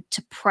and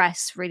to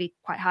press really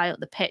quite high up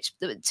the pitch.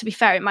 To be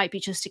fair, it might be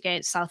just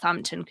against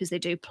Southampton because they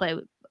do play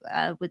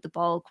with the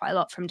ball quite a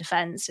lot from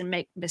defence and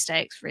make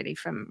mistakes really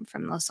from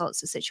those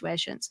sorts of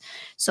situations.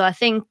 So I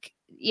think,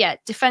 yeah,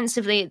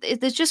 defensively,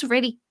 there's just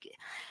really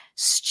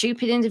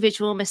stupid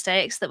individual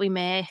mistakes that we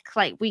make.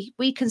 Like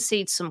we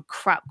concede some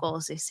crap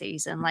goals this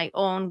season, like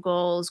own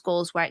goals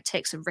where it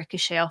takes a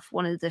ricochet off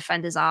one of the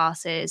defenders'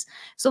 arses,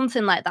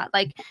 something like that.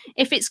 Like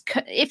if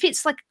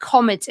it's like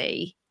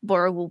comedy,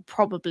 Boro will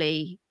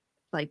probably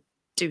like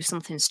do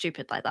something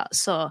stupid like that.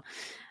 So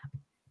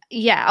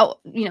yeah,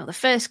 the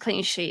first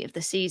clean sheet of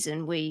the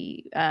season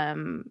we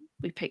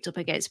picked up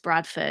against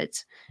Bradford.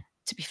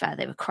 To be fair,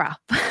 they were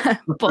crap,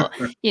 but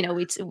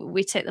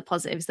we take the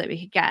positives that we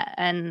could get,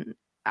 and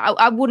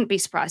I wouldn't be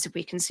surprised if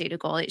we concede a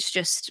goal. It's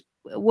just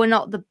we're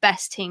not the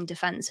best team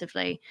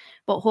defensively,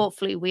 but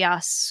hopefully we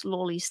are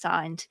slowly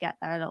starting to get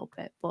there a little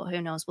bit. But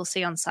who knows? We'll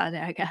see on Saturday,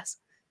 I guess.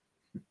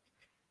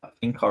 I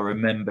think I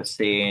remember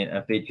seeing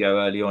a video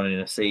early on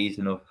in the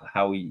season of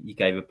how you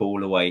gave a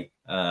ball away.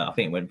 I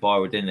think it went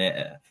viral, didn't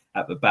it,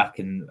 at the back,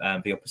 and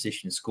the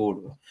opposition scored.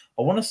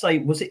 I want to say,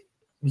 was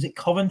it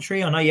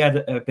Coventry? I know you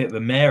had a bit of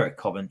a mare at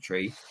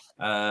Coventry.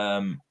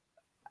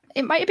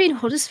 It might have been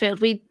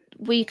Huddersfield.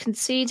 We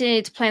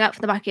conceded playing out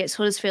from the back against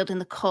Huddersfield in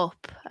the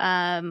cup.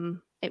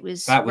 It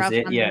was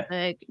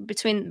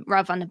between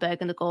Rav van den Berg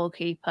and the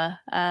goalkeeper.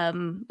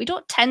 We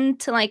don't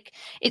tend to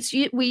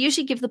we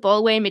usually give the ball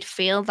away in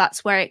midfield.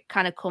 That's where it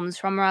kind of comes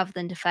from rather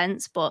than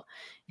defence. But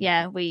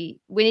yeah, we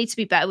need to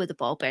be better with the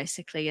ball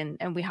basically,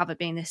 and we haven't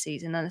been this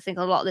season. And I think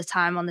a lot of the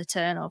time on the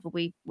turnover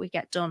we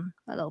get done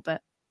a little bit.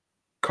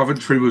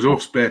 Coventry was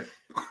us, Ben.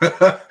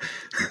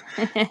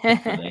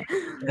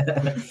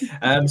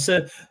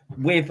 So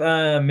with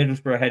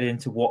Middlesbrough heading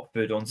into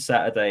Watford on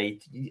Saturday,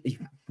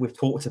 we've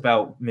talked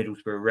about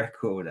Middlesbrough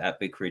record at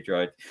Vicarage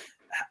Road.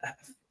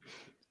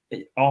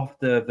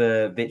 after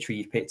the victory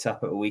you picked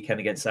up at the weekend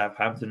against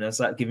Southampton, has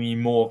that given you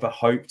more of a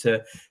hope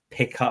to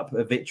pick up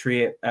a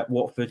victory at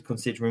Watford,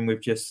 considering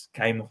we've just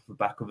came off the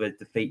back of a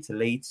defeat to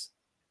Leeds?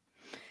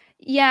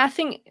 Yeah, I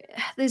think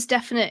there's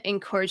definite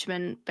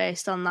encouragement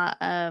based on that.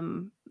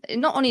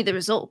 Not only the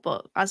result,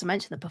 but as I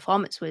mentioned, the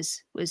performance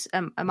was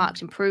a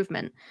marked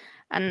improvement.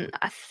 And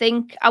I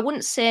think I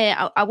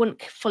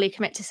wouldn't fully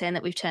commit to saying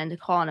that we've turned a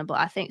corner, but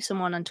I think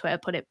someone on Twitter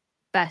put it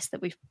best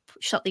that we've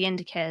shot the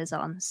indicators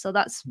on. So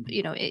that's,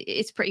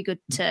 it's pretty good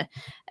to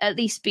at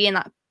least be in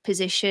that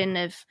position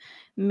of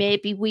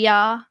maybe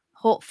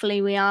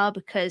hopefully we are,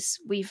 because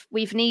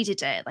we've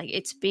needed it. Like,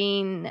 it's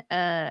been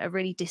a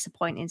really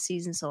disappointing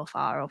season so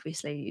far,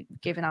 obviously,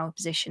 given our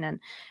position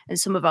and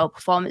some of our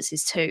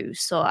performances too.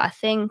 So I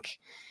think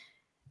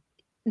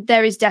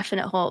there is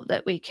definite hope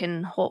that we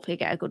can hopefully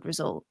get a good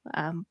result.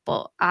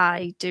 But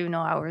I do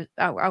know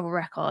our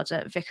record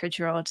at Vicarage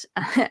Road,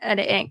 and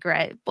it ain't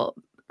great, but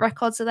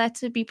records are there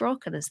to be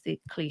broken, as the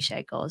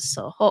cliche goes.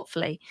 So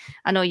hopefully,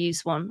 I know you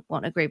won't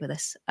agree with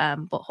this,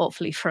 but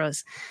hopefully for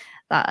us,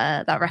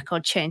 that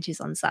record changes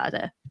on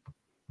Saturday.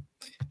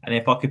 And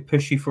if I could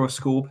push you for a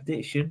score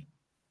prediction?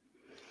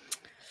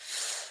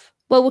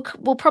 Well,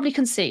 we'll probably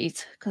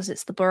concede, because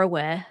it's the Boro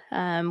way.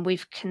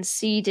 We've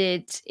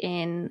conceded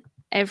in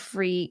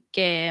every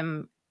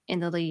game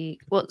in the league.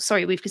 Well,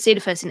 sorry, we've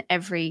conceded first in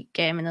every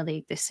game in the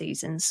league this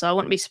season. So I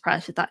wouldn't be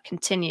surprised if that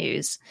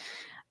continues.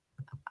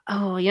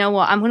 Oh, you know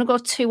what? I'm going to go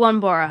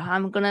 2-1 Boro.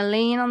 I'm going to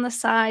lean on the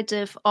side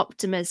of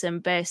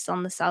optimism based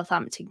on the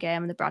Southampton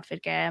game and the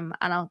Bradford game,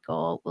 and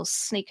we'll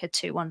sneak a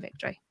 2-1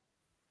 victory.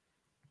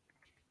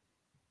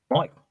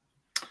 Mike?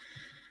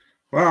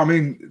 Well, I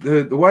mean,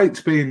 the way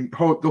it's been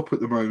hyped up at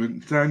the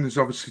moment, Dan has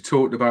obviously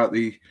talked about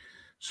the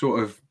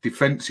sort of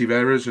defensive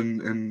errors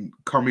and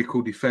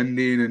comical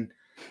defending, and,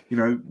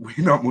 we're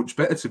not much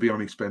better, to be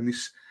honest, Ben.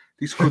 This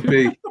could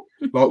be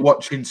like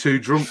watching two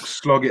drunks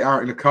slog it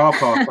out in a car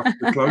park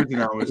after closing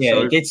hours. Yeah,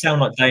 so, it did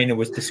sound like Dana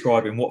was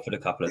describing Watford a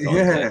couple of times.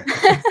 Yeah.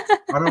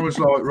 And I was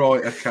like,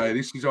 right, okay,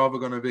 this is either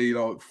going to be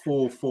like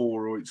 4-4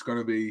 or it's going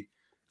to be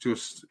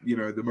just,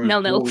 the most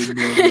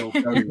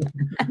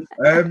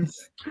 0-0.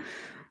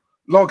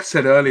 Like I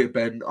said earlier,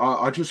 Ben,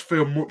 I just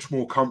feel much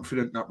more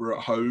confident that we're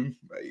at home.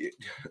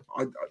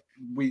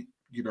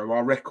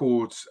 Our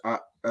records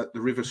at the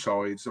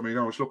Riversides, I mean,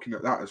 I was looking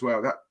at that as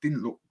well. That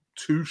didn't look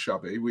too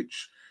shabby,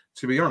 which,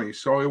 to be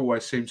honest, I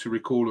always seem to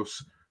recall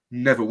us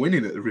never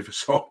winning at the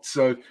Riverside.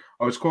 So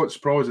I was quite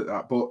surprised at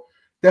that. But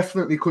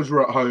definitely, because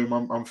we're at home,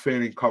 I'm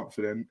feeling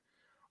confident.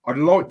 I'd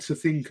like to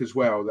think as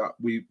well that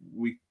we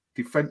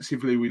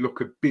defensively, we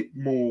look a bit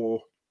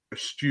more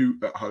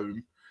astute at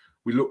home.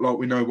 We look like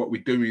we know what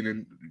we're doing,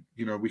 and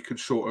we could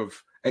sort of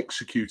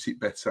execute it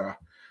better.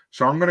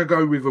 So I'm going to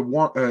go with a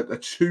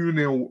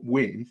 2-0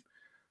 win,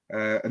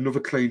 another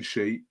clean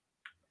sheet.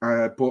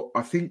 But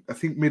I think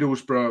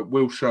Middlesbrough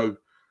will show,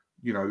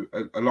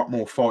 a lot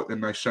more fight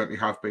than they certainly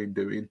have been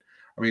doing.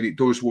 I mean, it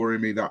does worry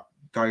me that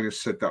Dana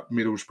said that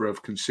Middlesbrough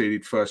have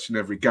conceded first in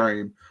every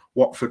game.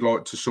 Watford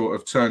like to sort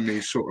of turn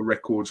these sort of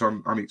records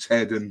on its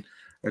head, and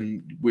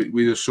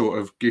with a sort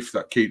of gift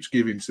that keeps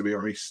giving, to be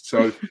honest.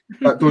 So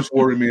that does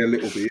worry me a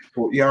little bit.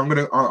 But yeah, I'm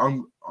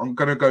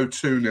gonna go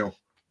 2-0.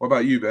 What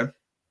about you, Ben?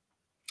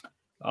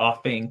 I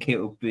think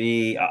it'll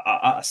be.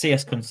 I see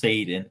us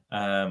conceding.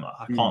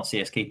 I can't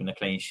see us keeping a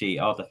clean sheet.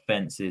 Our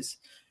defence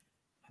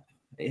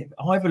it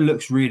either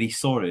looks really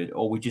solid,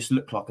 or we just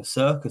look like a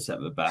circus at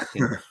the back.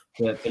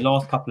 The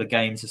last couple of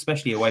games,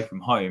 especially away from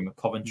home,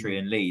 Coventry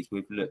and Leeds,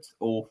 we've looked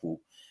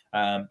awful.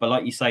 But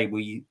like you say,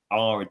 we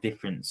are a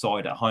different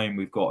side at home.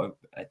 We've got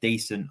a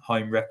decent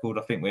home record.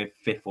 I think we're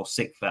 5th or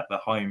 6th at the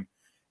home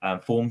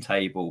form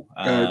table.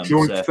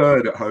 Joint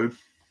third at home.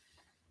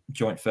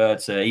 Joint third,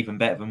 so even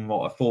better than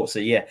what I thought. So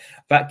yeah,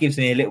 that gives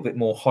me a little bit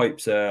more hope.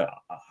 So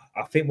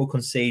I think we'll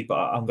concede, but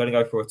I'm going to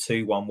go for a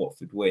 2-1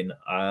 Watford win.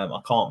 I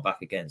can't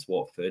back against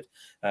Watford,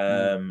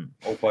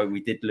 although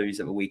we did lose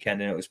at the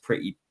weekend and it was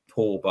pretty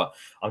poor. But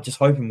I'm just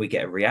hoping we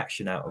get a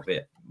reaction out of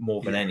it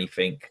more than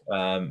anything.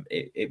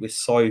 It was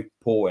so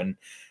poor, and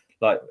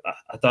like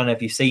I don't know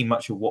if you've seen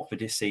much of Watford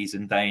this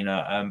season,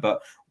 Dana,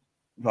 but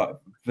like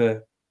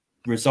the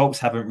results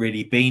haven't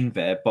really been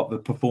there, but the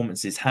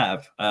performances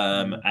have,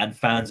 and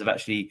fans have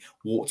actually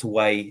walked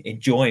away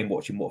enjoying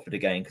watching Watford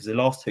again, because the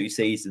last 2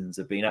 seasons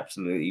have been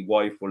absolutely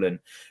woeful and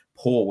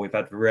poor. We've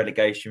had the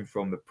relegation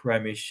from the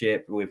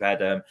Premiership. We've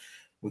had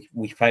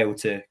we failed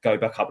to go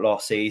back up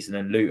last season,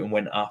 and Luton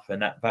went up,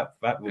 and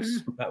that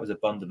was a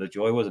bundle of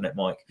joy, wasn't it,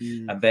 Mike?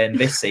 And then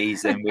this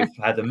season we've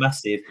had a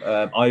massive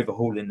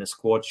overhaul in the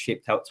squad,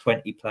 shipped out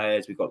 20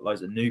 players. We've got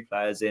loads of new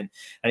players in,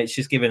 and it's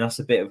just given us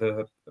a bit of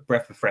a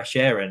breath of fresh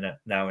air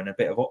now, and a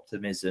bit of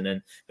optimism.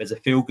 And there's a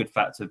feel-good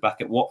factor back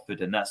at Watford,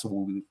 and that's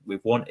all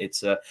we've wanted.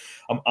 So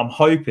I'm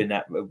hoping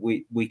that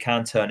we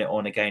can turn it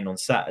on again on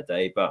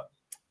Saturday, but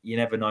you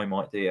never know,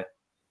 Mike, do you?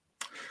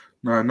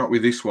 No, not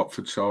with this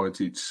Watford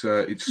side. It's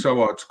so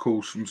hard to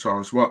call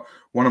sometimes. What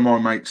one of my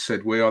mates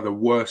said, we are the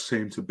worst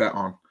team to bet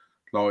on.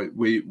 Like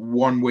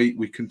 1 week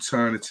we can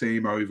turn a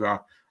team over,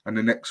 and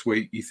the next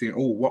week you think,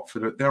 oh,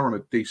 Watford, they're on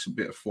a decent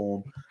bit of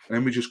form, and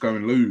then we just go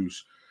and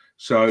lose.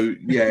 So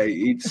yeah,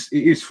 it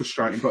is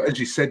frustrating. But as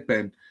you said,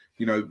 Ben,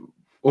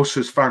 us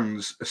as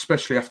fans,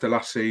 especially after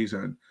last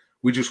season,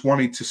 we just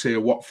wanted to see a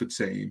Watford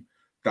team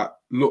that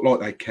look like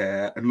they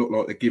care and look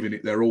like they're giving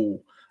it their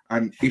all.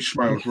 And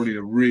Ishmael's running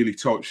a really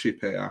tight ship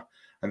here,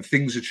 and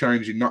things are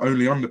changing not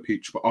only on the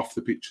pitch but off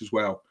the pitch as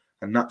well.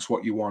 And that's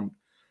what you want.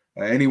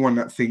 Anyone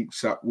that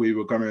thinks that we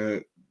were going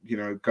to,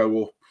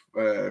 go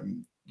up,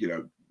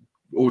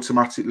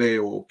 automatically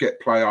or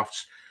get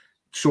playoffs,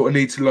 sort of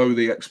need to lower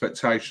the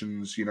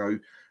expectations.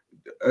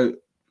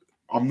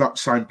 I'm not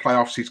saying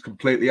playoffs is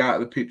completely out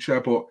of the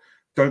picture, but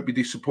don't be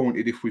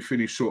disappointed if we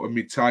finish sort of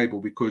mid-table,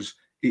 because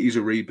it is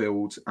a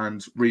rebuild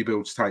and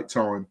rebuilds take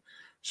time.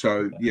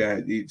 So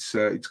yeah, it's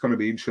going to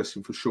be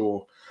interesting for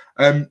sure.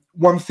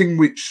 One thing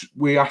which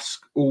we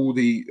ask all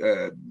the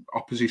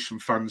opposition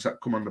fans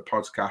that come on the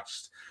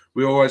podcast,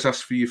 we always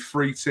ask for your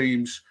 3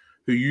 teams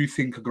who you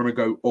think are going to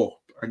go up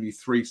and your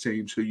 3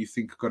 teams who you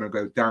think are going to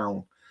go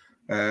down.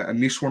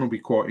 And this one will be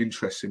quite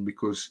interesting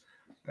because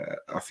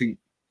I think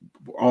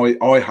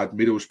I had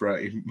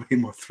Middlesbrough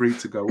in my 3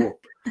 to go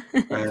up.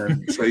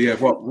 So yeah,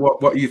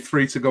 what are your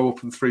 3 to go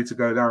up and 3 to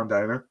go down,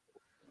 Dana?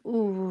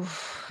 Ooh,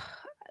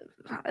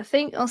 I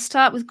think I'll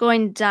start with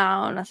going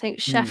down. I think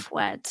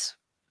Sheffield.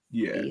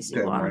 Yeah, easy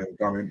one.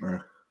 Down, isn't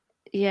there?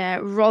 Yeah,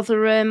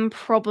 Rotherham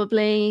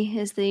probably,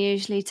 as they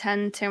usually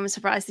tend to. I'm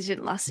surprised they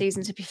didn't last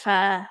season, to be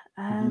fair.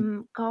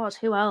 God,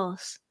 who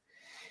else?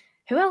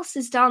 Who else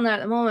is down there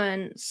at the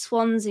moment?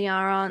 Swansea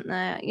aren't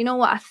there? You know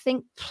what? I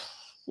think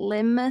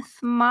Plymouth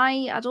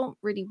might. I don't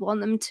really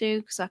want them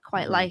to, because I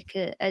quite like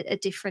a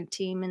different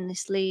team in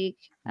this league.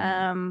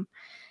 I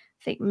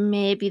think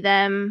maybe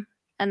them.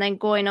 And then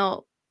going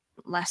up,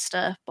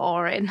 Leicester,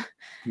 boring.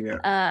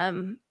 Yeah.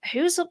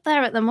 Who's up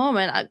there at the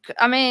moment?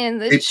 I mean,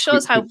 it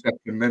shows how.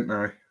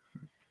 Second,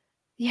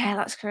 yeah,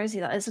 that's crazy,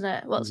 that, isn't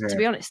it? Well, to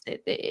be honest,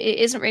 it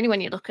isn't really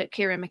when you look at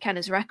Kieran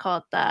McKenna's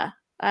record there.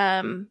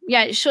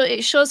 Yeah, it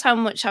shows how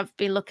much I've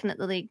been looking at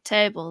the league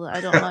table that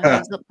I don't know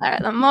who's up there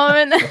at the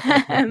moment.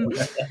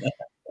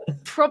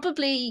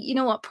 Probably, you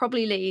know what?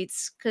 Probably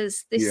Leeds,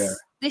 because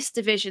this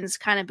division's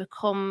kind of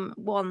become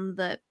one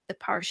that the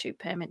parachute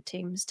payment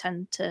teams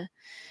tend to.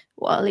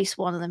 Well, at least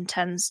one of them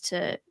tends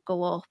to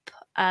go up,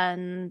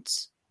 and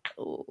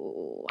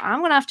I'm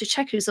going to have to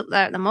check who's up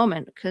there at the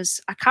moment, because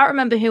I can't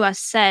remember who I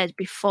said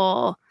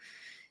before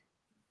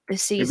the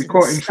season started.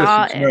 It'd be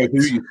quite interesting to know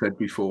who you said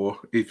before.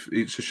 If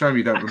it's a shame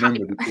you don't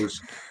remember, because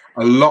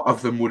a lot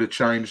of them would have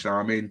changed now.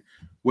 I mean,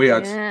 we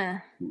had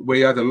a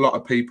lot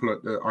of people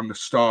on the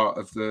start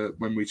of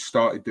when we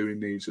started doing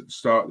these at the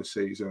start of the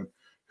season,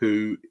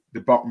 who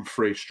the bottom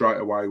 3 straight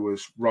away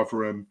was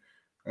Rotherham,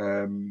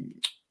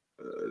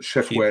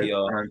 Sheffield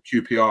and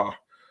QPR,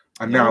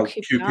 and now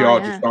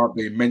QPR just aren't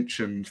being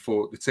mentioned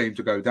for the team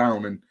to go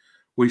down, and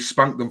we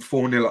spanked them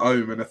 4-0 at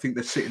home, and I think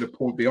they're sitting a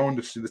point behind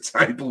us in the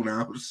table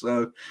now.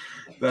 So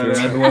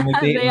remember when we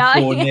beat them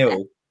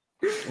 4-0?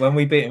 When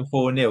we beat him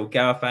 4-0,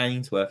 Gareth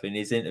Ainsworth, in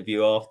his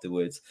interview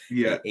afterwards,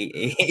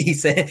 he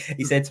said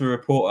to a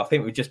reporter, I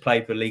think we just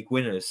played for league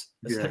winners.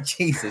 Like,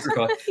 Jesus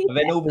Christ. And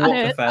then all the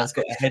Watford fans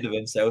got ahead of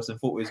themselves and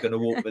thought we was going to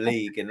walk the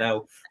league, and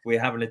now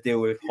we're having to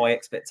deal with high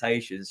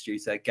expectations due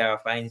to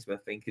Gareth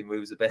Ainsworth thinking we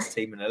was the best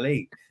team in the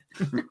league.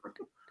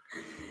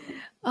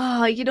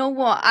 Oh, you know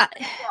what?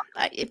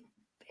 It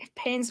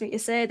pains me to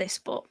say this,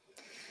 but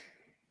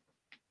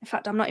in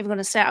fact, I'm not even going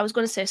to say it. I was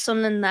going to say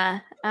Sunderland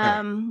there.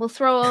 We'll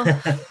throw...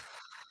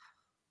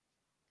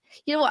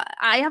 You know what?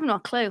 I have no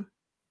clue.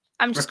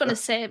 I'm just going to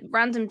say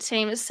random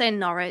team. Let's say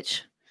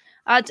Norwich.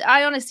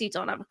 I honestly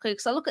don't have a clue,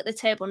 because I look at the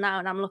table now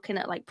and I'm looking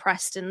at like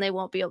Preston. They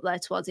won't be up there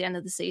towards the end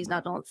of the season, I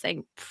don't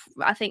think.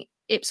 I think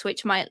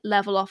Ipswich might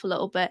level off a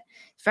little bit.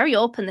 It's very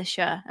open this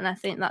year, and I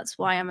think that's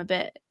why I'm a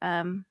bit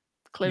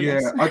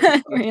clueless.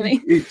 Yeah,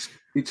 really.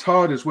 It's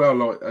hard as well.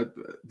 Like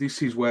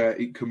this is where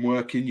it can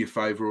work in your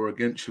favour or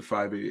against your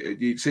favour.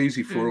 It's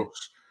easy for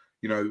us,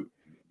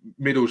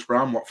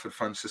 Middlesbrough and Watford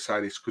fans to say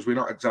this, because we're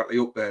not exactly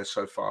up there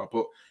so far.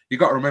 But you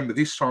got to remember,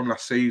 this time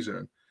last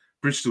season,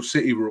 Bristol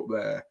City were up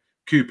there,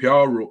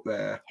 QPR were up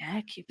there.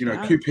 Yeah,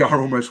 QPR. QPR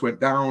almost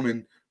went down,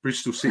 and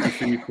Bristol City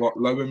finished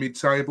lower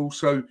mid-table.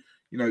 So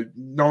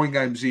 9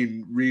 games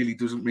in really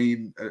doesn't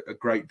mean a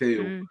great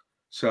deal.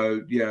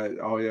 So yeah,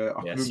 I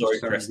can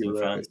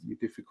understand your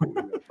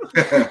difficulty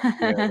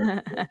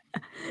there.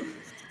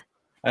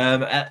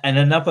 And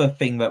another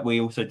thing that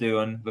we also do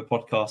on the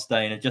podcast,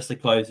 Dana, just to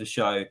close the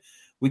show,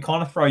 we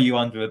kind of throw you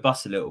under the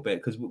bus a little bit,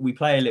 because we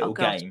play a little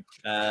game,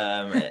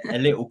 a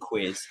little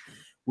quiz.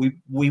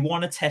 We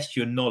want to test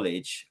your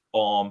knowledge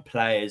on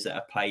players that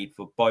have played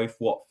for both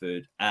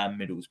Watford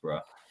and Middlesbrough.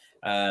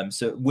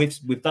 So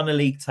we've done a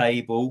league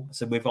table.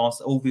 So we've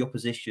asked all the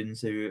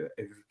oppositions who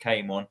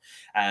came on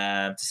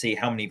to see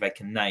how many they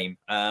can name.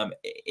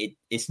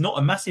 It's not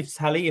a massive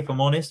tally, if I'm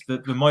honest.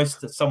 The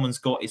most that someone's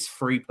got is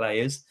 3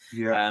 players.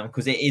 Yeah.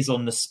 Because it is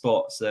on the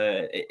spot,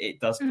 so it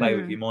does play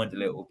with your mind a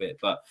little bit.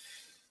 But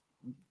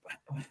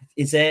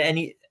is there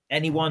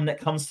anyone that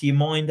comes to your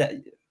mind that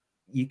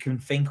you can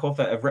think of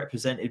that have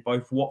represented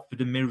both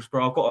Watford and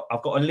Middlesbrough.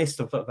 I've got a list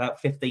of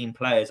about 15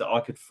 players that I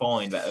could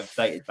find that have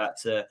dated back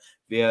to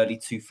the early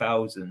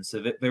 2000s.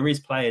 So there is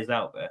players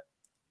out there.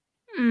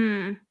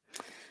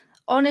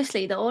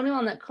 Honestly, the only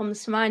one that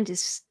comes to mind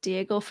is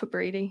Diego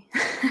Fabrini.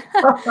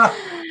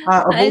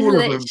 Out of all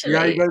of them,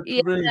 Diego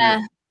Fabrini.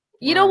 Yeah.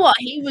 You know what?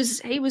 He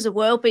was a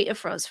world beater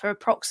for us for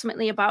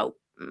approximately about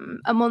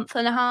a month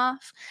and a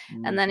half,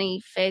 and then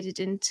he faded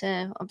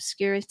into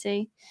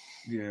obscurity.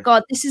 Yeah.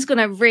 God, this is going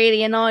to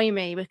really annoy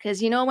me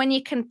because, you know, when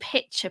you can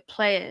picture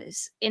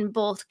players in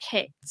both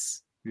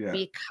kits, but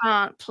you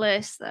can't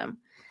place them.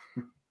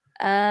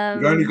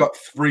 You've only got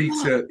 3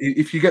 to...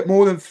 If you get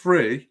more than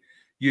 3,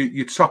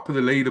 you're top of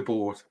the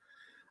leaderboard.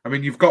 I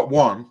mean, you've got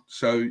 1,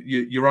 so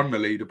you're on the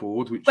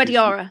leaderboard. Which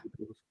Guediora.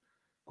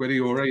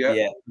 Guediora,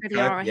 yeah.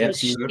 Guediora.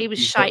 Yeah. He was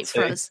shite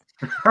for us.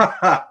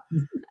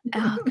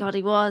 Oh, God,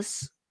 he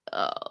was.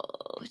 Oh,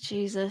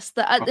 Jesus.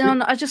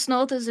 I just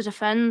know there's a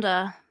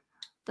defender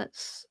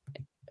that's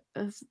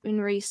in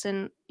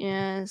recent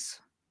years.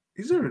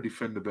 Is there a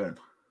defender, Ben?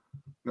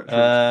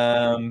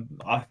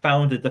 I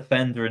found a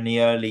defender in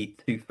the early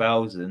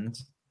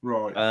 2000s.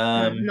 Right.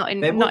 Not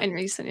in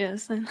recent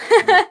years. Then.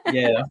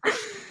 Yeah.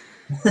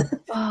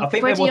 I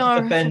think there was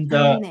a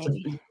defender.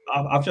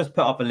 I've just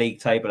put up a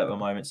league table at the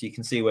moment, so you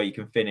can see where you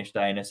can finish,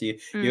 Dana. So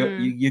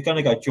you're going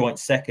to go joint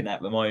second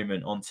at the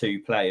moment on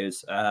 2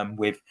 players,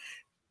 with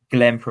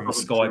Glenn from the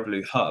Sky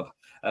Blue Hub.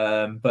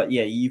 But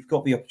yeah, you've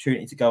got the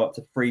opportunity to go up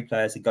to 3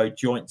 players and go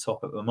joint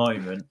top at the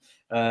moment.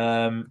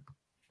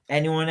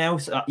 Anyone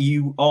else?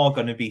 You are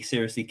going to be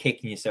seriously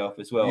kicking yourself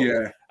as well.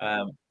 Yeah.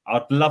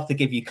 I'd love to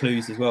give you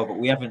clues as well, but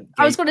we haven't.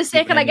 I was going to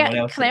say, can I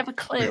have a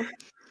clue?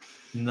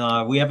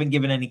 No, we haven't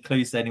given any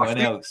clues to anyone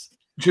else.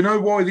 Do you know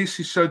why this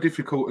is so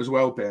difficult as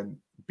well, Ben?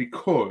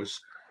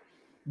 Because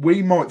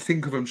we might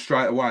think of them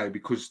straight away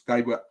because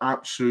they were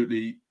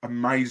absolutely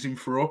amazing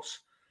for us.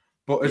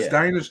 But as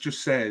Dana's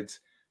just said,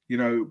 you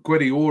know,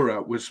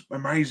 Guediora was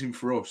amazing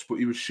for us, but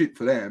he was shit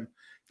for them.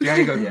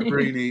 Diego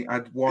Fabrini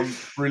had one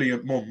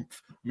brilliant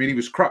month. I mean, he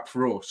was crap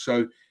for us.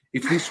 So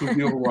if this was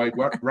the other way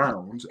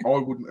round, I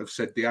wouldn't have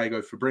said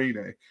Diego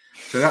Fabrini.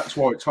 So that's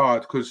why it's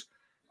hard, because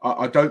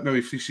I don't know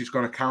if this is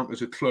going to count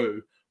as a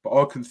clue, but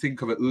I can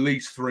think of at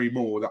least 3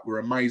 more that were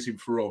amazing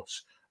for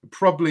us.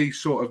 Probably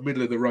sort of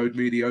middle of the road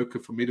mediocre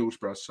for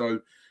Middlesbrough.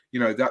 So, you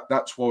know,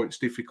 that's why it's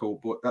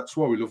difficult, but that's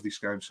why we love this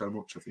game so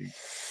much, I think.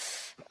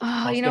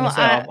 Oh, you know what?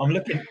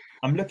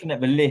 I'm looking at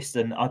the list,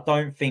 and I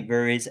don't think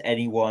there is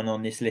anyone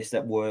on this list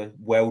that were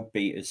world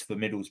beaters for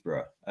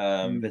Middlesbrough.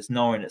 There's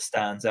no one that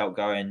stands out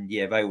going,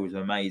 yeah, they was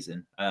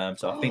amazing.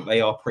 So I think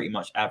they are pretty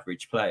much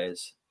average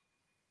players.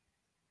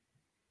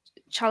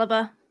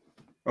 Chalobah.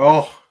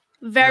 Oh,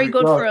 very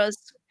good for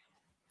us.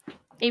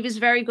 He was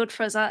very good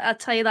for us. I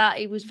tell you that,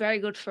 he was very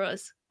good for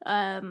us.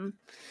 But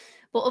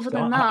other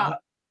than that,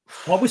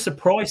 I was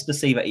surprised to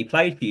see that he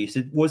played for you.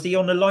 So was he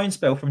on a loan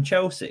spell from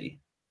Chelsea?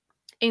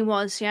 He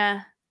was,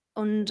 yeah.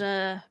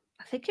 Under,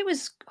 I think it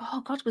was,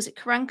 was it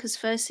Karanka's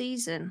first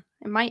season?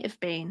 It might have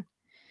been.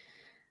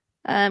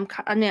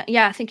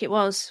 Yeah, I think it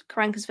was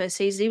Karanka's first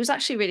season. He was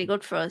actually really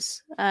good for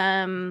us.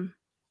 But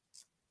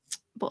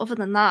other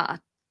than that, I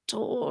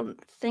don't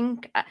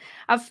think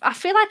I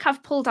feel like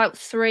I've pulled out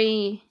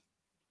 3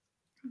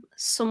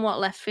 somewhat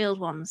left field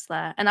ones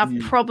there, and I've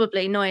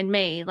probably, knowing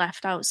me,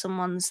 left out some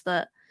ones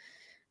that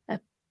are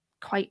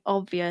quite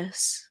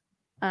obvious.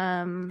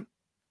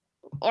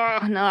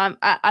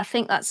 I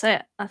think that's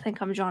it. I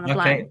think I'm drawing a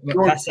blank.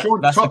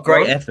 That's a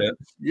great effort.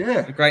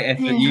 Yeah, a great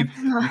effort. You've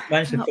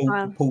managed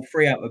to pull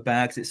 3 out of the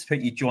bags. It's put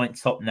you joint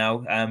top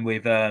now,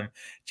 with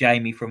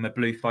Jamie from the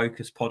Blue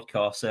Focus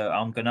podcast. So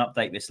I'm going to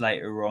update this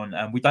later on.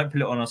 We don't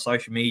put it on our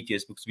social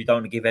medias because we don't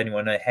want to give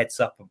anyone a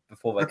heads up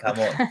before they come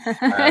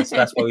on. So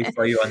that's why we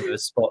throw you under the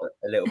spot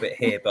a little bit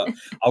here. But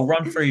I'll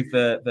run through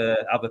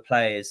the other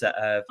players that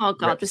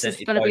have this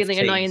is going to be really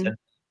annoying.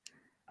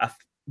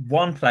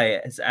 One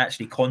player has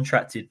actually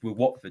contracted with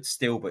Watford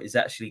still, but is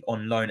actually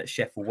on loan at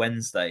Sheffield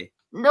Wednesday.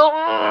 No!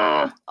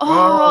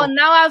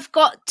 Now I've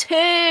got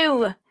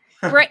 2.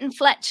 Britton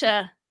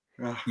Fletcher.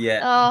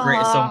 Yeah,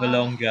 Britta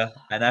Songalonga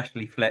and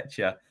Ashley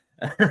Fletcher.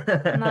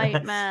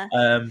 Nightmare.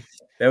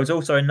 There was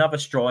also another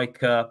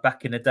striker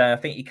back in the day. I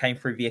think he came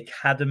through the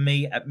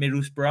academy at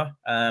Middlesbrough.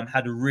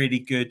 Had a really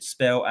good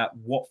spell at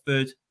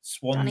Watford,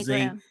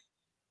 Swansea.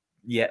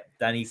 Yeah,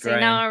 Danny Graham.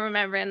 Now I'm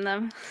remembering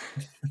them.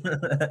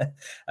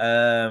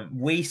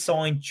 We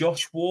signed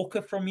Josh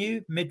Walker from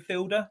you,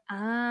 midfielder.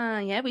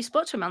 Yeah, we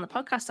spoke to him on the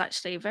podcast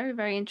actually. Very,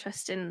 very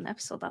interesting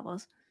episode that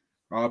was.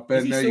 Ben,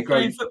 is he still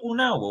playing football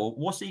now, or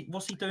what's he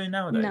doing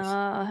nowadays?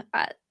 No,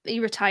 he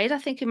retired. I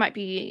think he might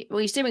be. Well,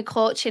 he's doing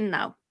coaching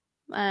now.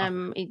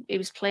 He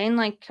was playing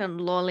like in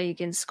lower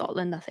league in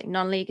Scotland, I think,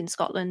 non-league in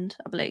Scotland,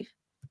 I believe.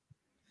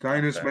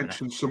 Dana's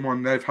mentioned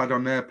someone they've had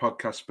on their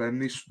podcast, Ben.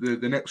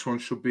 The next one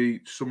should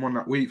be someone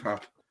that we've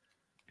had.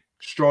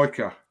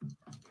 Striker.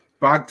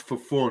 Bagged for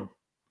fun.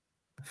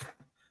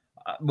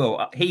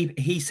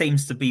 He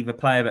seems to be the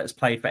player that's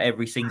played for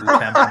every single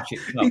championship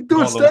club. He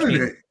does, doesn't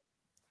he?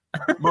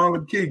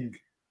 Marlon King.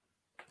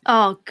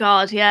 Oh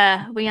God,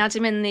 yeah. We had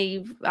him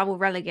in our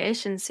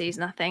relegation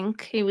season, I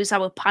think. He was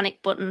our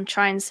panic button,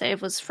 try and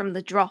save us from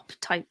the drop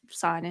type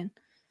signing.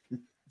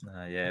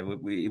 Yeah,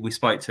 we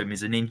spoke to him.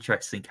 He's an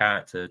interesting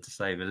character, to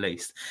say the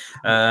least.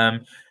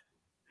 Ikpeazu.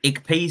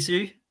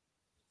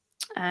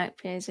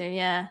 Ikpeazu,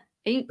 yeah.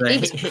 He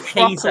was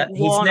he's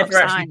never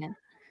actually.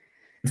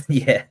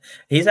 Yeah,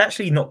 he's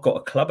actually not got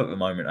a club at the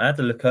moment. I had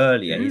to look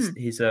earlier.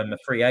 He's a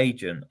free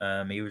agent.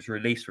 He was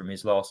released from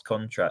his last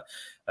contract,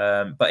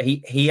 but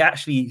he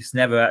actually has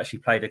never actually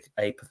played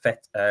a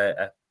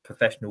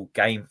professional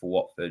game for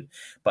Watford.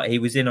 But he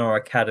was in our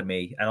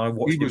academy, and I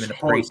watched him in a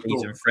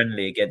pre-season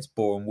friendly against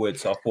Boro Breakdown,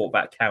 so I thought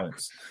that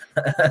counts.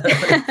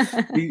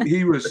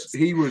 he was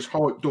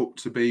hyped up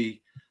to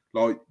be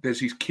like. There's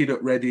his kid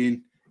at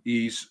Reading.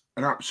 He's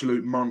an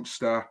absolute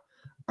monster.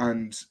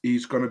 And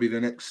he's going to be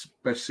the next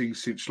best thing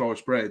since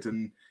sliced bread.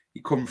 And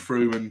he come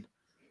through and,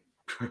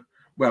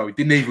 well, he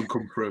didn't even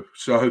come through.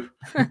 So,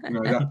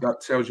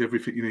 that tells you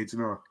everything you need to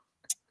know.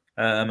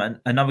 And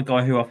another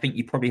guy who I think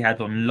you probably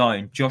had on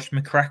loan, Josh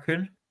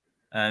McCracken.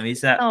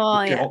 Is that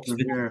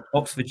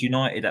Oxford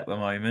United at the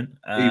moment?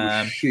 He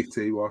was shit,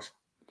 he was.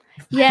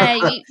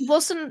 Yeah,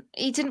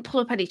 he didn't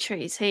pull up any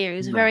trees here. He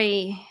was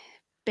very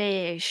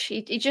beige.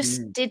 He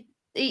just did.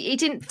 He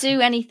didn't do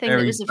anything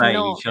that was of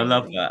note. I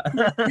love that.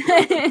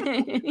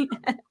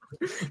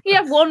 He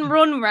had one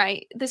run,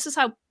 right? This is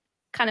how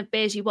kind of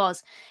beige he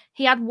was.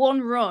 He had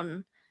one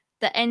run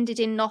that ended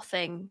in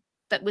nothing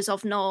that was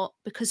of note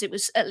because it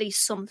was at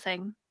least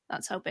something.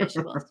 That's how beige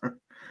he was.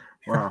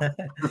 Wow.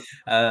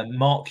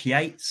 Mark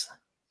Yates.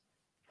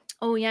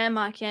 Oh, yeah,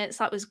 Mark Yates.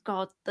 That was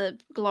the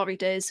glory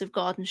days of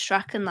Gordon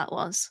Strachan, that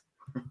was.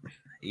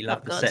 He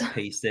loved the set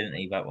piece, didn't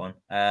he, that one?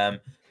 I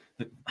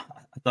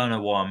don't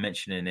know why I'm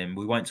mentioning him.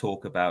 We won't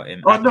talk about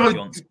him. Oh,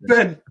 no,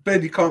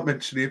 Ben, you can't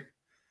mention him.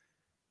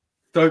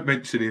 Don't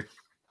mention him.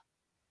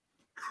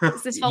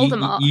 Is this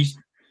Voldemort?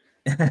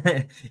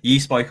 You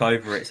spoke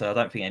over it, so I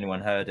don't think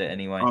anyone heard it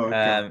anyway. Oh,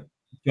 okay.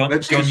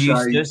 John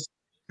Eustace,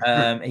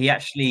 he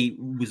actually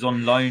was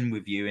on loan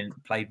with you and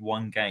played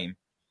one game.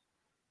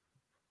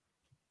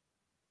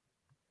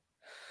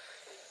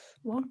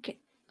 One game?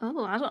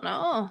 Oh, I don't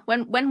know.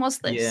 When was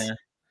this? Yeah.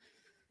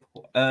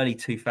 Early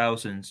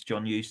 2000s,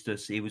 John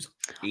Eustace. He went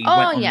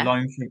on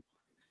loan from.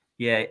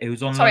 Yeah, he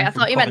was on. Sorry, loan I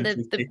thought you meant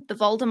the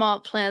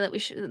Voldemort player that we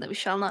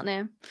shall not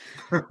name.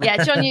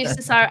 Yeah, John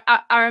Eustace. I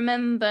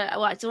remember.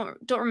 Well, I don't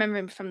remember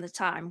him from the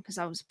time because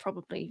I was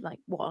probably like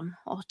 1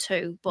 or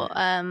 2. But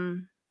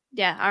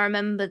yeah, I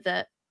remember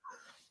that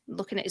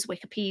looking at his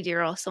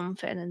Wikipedia or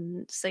something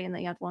and seeing that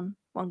he had one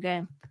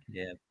game.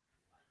 Yeah.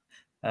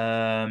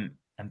 And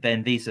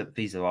then these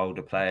are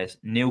older players.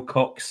 Neil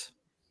Cox.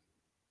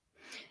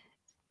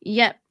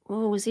 Yep.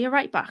 Oh, was he a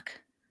right back?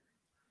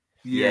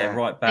 Yeah,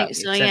 right back. I think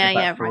so.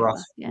 Yeah, for right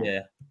us. back, yeah.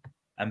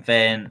 And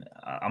then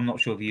I'm not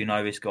sure if you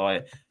know this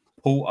guy,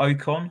 Paul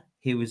Ocon.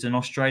 He was an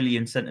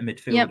Australian centre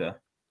midfielder.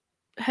 Yep.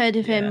 Heard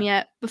of him,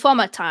 yeah. Before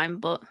my time,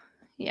 but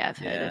yeah, I've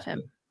heard of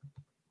him.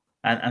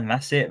 And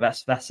that's it.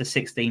 That's the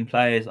 16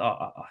 players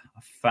I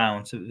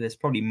found. So there's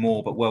probably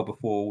more, but well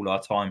before all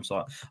our time. So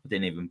I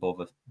didn't even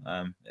bother.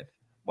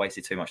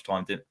 Wasted too much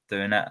time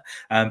doing that.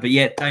 But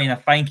yeah, Dana,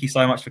 thank you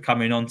so much for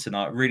coming on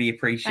tonight. Really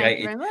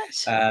appreciated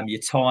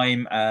your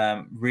time.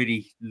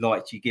 Really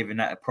liked you giving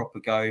that a proper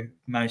go.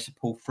 Managed to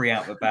pull 3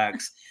 out of the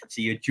bags.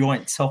 So you're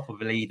joint top of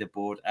the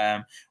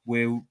leaderboard.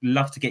 We'll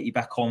love to get you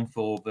back on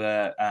for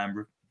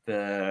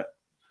the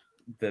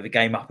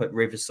game up at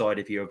Riverside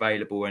if you're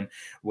available, and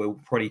we'll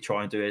probably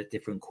try and do a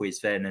different quiz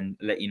then and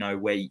let you know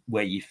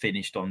where you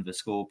finished on the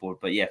scoreboard.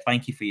 But yeah,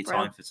 thank you for your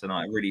time for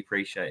tonight. I really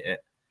appreciate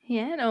it.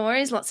 Yeah, no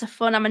worries. Lots of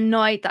fun. I'm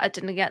annoyed that I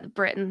didn't get the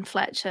Britton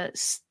Fletcher.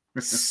 It's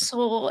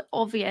so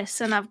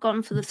obvious, and I've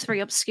gone for the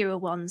 3 obscure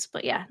ones.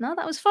 But yeah, no,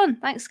 that was fun.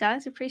 Thanks,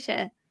 guys. Appreciate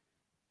it.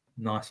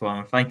 Nice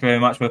one. Thank you very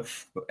much. Well,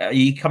 are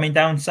you coming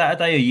down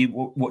Saturday, or are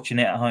you watching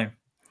it at home?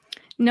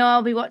 No,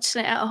 I'll be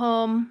watching it at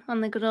home on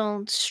the good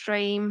old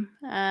stream.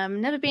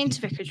 Never been to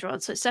Vicarage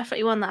Road, so it's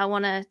definitely one that I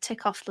want to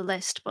tick off the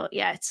list. But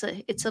yeah,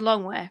 it's a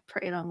long way,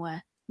 pretty long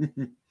way.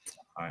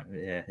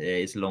 Yeah,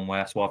 it's a long way.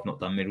 That's why I've not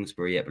done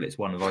Middlesbrough yet, but it's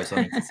one of those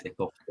I need to tick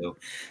off still.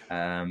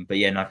 But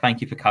yeah, no,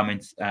 thank you for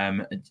coming.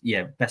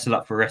 Yeah, best of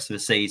luck for the rest of the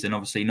season.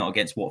 Obviously not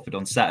against Watford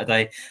on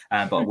Saturday,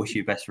 but I wish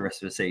you best for the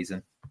rest of the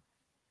season.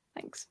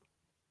 Thanks.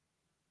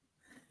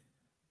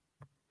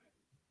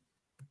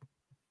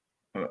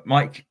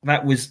 Mike,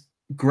 that was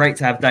great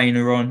to have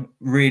Dana on.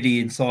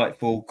 Really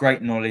insightful,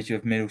 great knowledge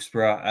of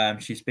Middlesbrough.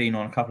 She's been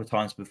on a couple of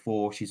times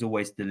before. She's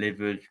always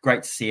delivered.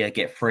 Great to see her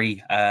get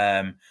 3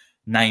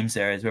 names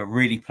there as well.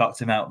 Really plucked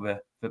them out of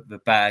the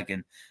bag,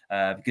 and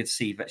good to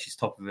see that she's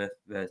top of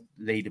the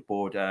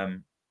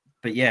leaderboard.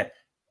 But yeah,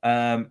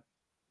 I've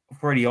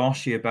already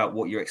asked you about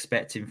what you're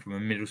expecting from a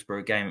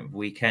Middlesbrough game at the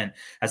weekend.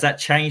 Has that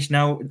changed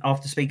now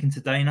after speaking to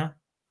Dana?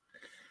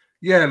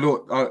 Yeah,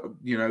 look,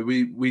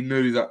 we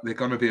knew that they're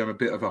going to be on a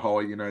bit of a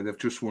high. They've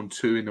just won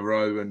 2 in a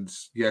row, and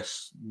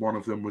yes, one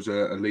of them was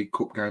a League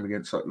Cup game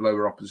against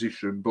lower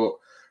opposition. But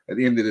at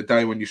the end of the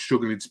day, when you're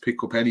struggling to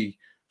pick up any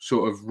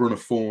sort of run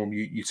of form,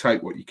 you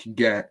take what you can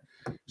get.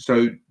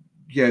 So,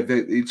 yeah,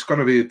 it's going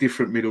to be a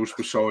different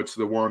Middlesbrough side to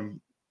the one,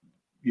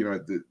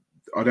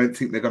 I don't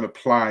think they're going to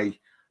play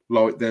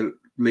like their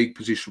league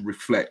position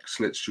reflects.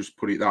 Let's just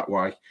put it that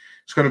way.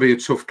 It's going to be a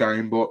tough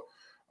game, but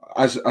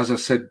as I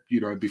said,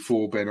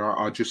 before, Ben,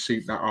 I just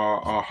think that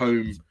our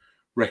home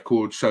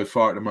record so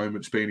far at the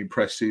moment's been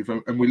impressive,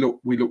 and we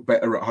look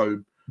better at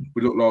home.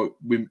 We look like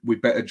we're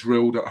better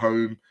drilled at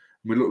home.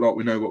 We look like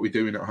we know what we're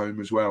doing at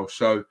home as well.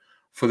 So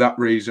for that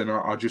reason,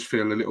 I just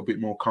feel a little bit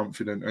more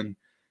confident. And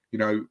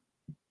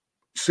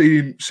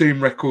seeing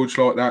records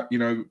like that,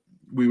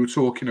 we were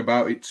talking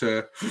about it.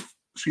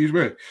 Excuse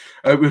me.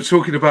 We were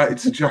talking about it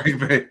to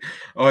Jamie.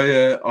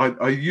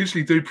 I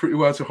usually do pretty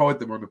well to hide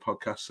them on the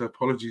podcast, so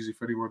apologies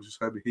if anyone just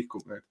heard me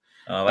hiccup then.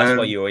 Oh, that's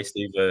why you always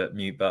do the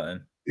mute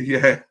button.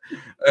 Yeah.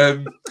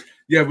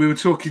 We were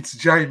talking to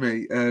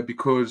Jamie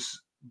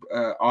because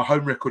our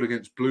home record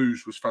against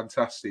Blues was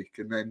fantastic,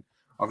 and then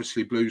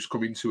obviously Blues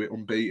come into it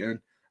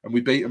unbeaten, and we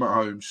beat them at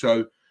home.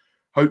 So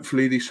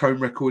hopefully this home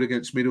record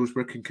against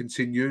Middlesbrough can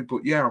continue.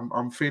 But yeah,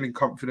 I'm feeling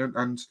confident,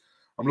 and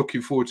I'm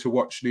looking forward to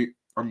watching it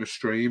on the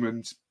stream.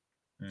 And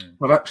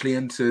I've actually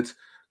entered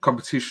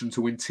competition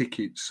to win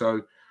tickets,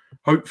 so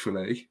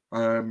hopefully,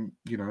 I'm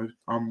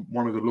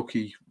one of the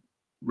lucky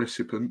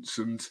recipients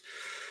and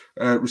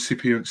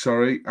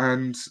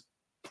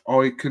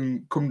I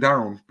can come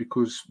down,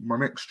 because my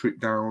next trip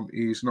down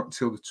is not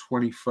till the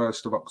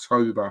 21st of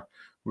October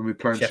when we're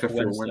playing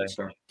Sheffield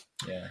Wednesday.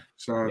 Yeah.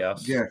 So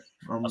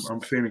I'm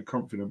feeling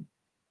confident.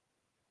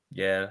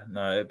 Yeah,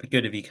 no, it'd be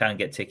good if you can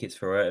get tickets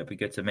for it. It'd be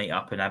good to meet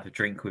up and have a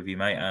drink with you,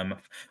 mate.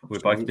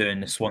 We're both doing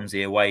the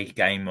Swansea away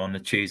game on the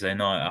Tuesday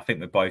night. I think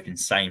we're both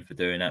insane for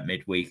doing that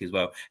midweek as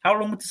well. How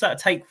long does that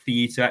take for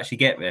you to actually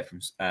get there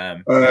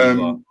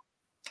from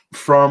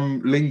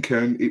from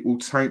Lincoln? It will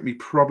take me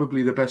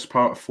probably the best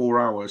part of 4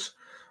 hours.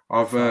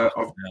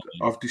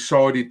 I've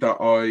decided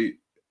that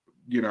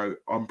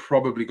I'm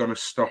probably going to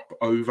stop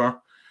over,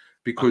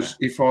 because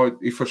if I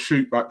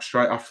shoot back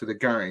straight after the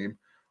game,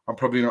 I'm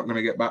probably not going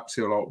to get back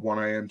till like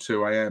 1 a.m.,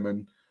 2 a.m.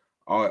 And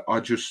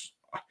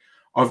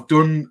I've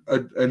done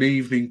an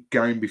evening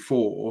game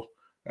before.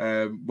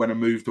 When I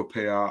moved up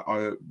here,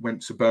 I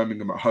went to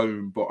Birmingham at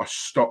home, but I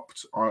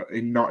stopped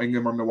in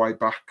Nottingham on the way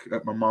back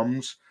at my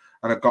mum's,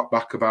 and I got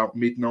back about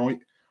midnight.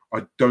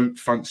 I don't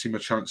fancy my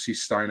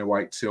chances staying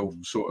awake till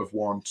sort of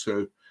 1,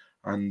 2.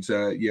 And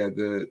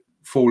the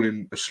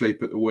falling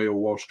asleep at the wheel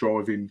whilst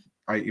driving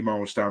 80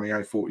 miles down the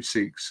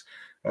A46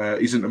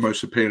 isn't the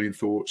most appealing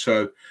thought.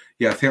 So,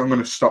 I think I'm going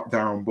to stop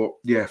down. But,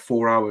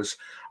 4 hours.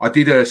 I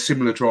did a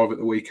similar drive at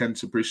the weekend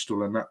to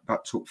Bristol, and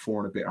that took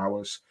 4 and a bit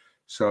hours.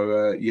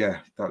 So,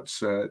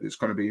 that's it's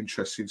going to be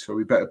interesting. So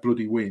we better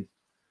bloody win.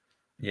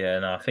 Yeah,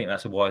 no, I think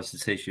that's a wise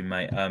decision,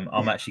 mate.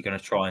 I'm actually going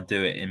to try and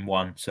do it in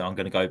one, so I'm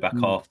going to go back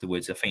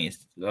afterwards. I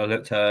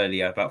looked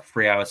earlier, about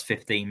 3 hours,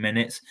 15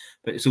 minutes,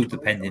 but it's all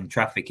depending on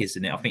traffic,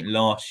 isn't it? I think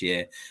last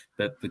year,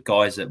 the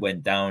guys that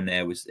went down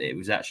there, it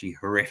was actually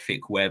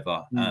horrific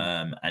weather,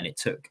 and it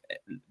took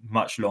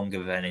much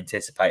longer than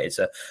anticipated.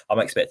 So I'm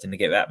expecting to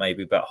get that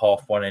maybe about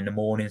 1:30 in the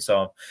morning.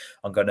 So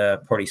I'm going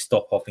to probably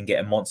stop off and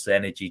get a Monster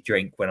Energy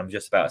drink when I'm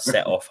just about to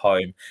set off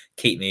home,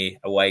 keep me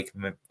awake,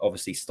 and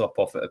obviously stop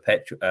off at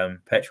a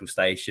petrol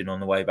station on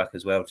the way back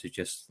as well to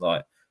just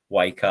like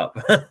wake up.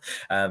 But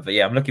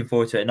I'm looking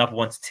forward to it. Another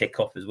one to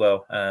tick off as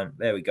well.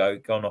 There we go,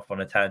 gone off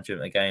on a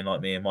tangent again, like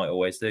me and Mike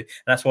always do. And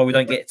that's why we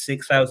don't get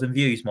 6,000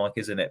 views, Mike,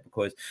 isn't it?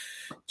 Because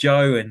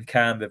Joe and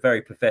Cam are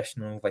very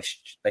professional.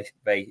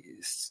 They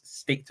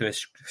stick to a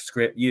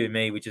script. You and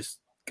me, we just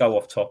go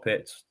off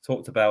topic.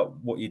 Talked about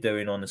what you're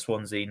doing on the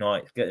Swansea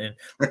night.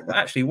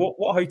 Actually, what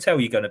hotel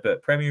are you going to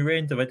book? Premier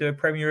Inn? Do they do a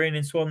Premier Inn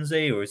in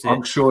Swansea, or is it?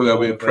 I'm sure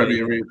there'll be a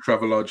Premier Inn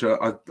Travelodge.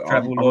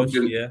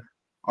 Travelodge,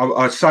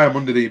 I say I'm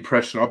under the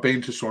impression. I've been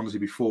to Swansea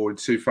before in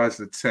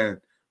 2010.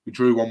 We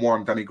drew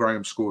 1-1. Danny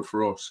Graham scored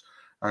for us,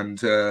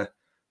 and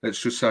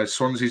let's just say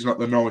Swansea's not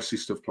the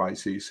nicest of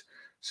places.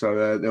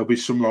 So there'll be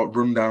some like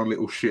rundown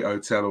little shit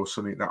hotel or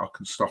something that I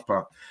can stop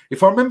at.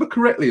 If I remember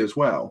correctly as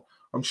well,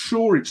 I'm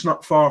sure it's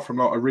not far from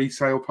like a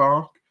retail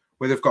park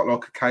where they've got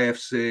like a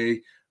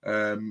KFC,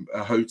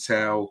 a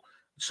hotel.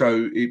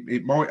 So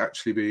it might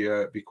actually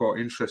be quite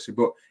interesting.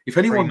 But if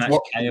anyone's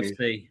watching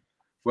KFC,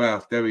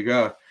 well, there we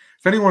go.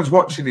 If anyone's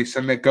watching this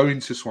and they're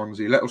going to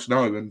Swansea, let us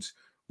know and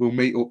we'll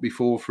meet up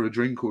before for a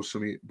drink or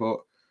something. But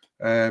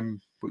I'm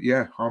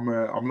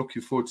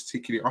looking forward to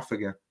ticking it off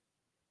again.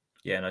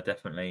 Yeah, no,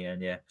 definitely,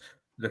 and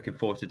looking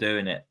forward to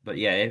doing it. But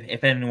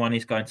if anyone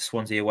is going to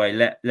Swansea away,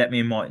 let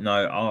me and Mike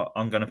know.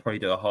 I'm going to probably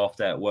do a half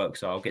day at work,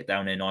 so I'll get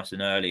down there nice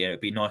and early.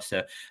 It'd be nice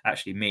to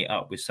actually meet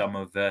up with some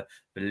of the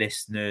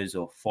listeners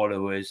or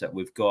followers that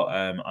we've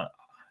got.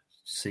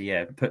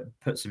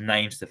 Put some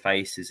names to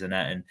faces and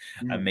that,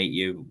 and meet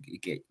you,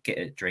 get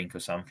a drink or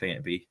something.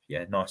 It'd be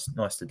nice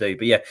to do.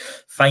 But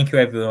thank you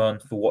everyone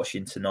for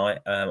watching tonight.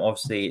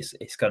 Obviously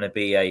it's going to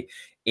be a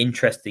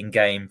interesting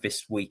game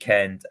this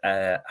weekend,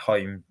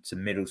 home to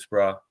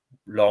Middlesbrough.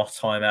 Last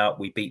time out,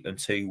 we beat them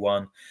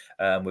 2-1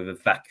 with a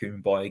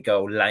vacuum by a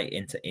goal late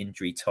into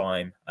injury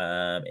time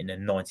in the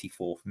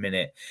 94th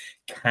minute.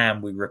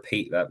 Can we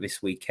repeat that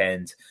this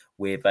weekend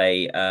with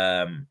a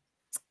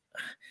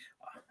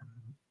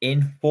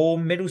in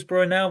form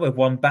Middlesbrough now? We've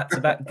won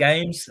back-to-back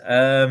games.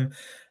 I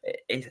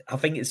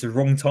think it's the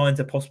wrong time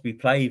to possibly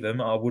play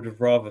them. I would have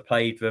rather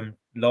played them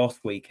last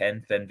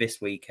weekend than this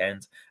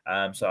weekend.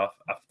 So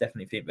I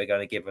definitely think they're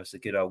going to give us a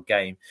good old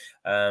game.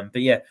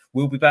 But yeah,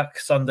 we'll be back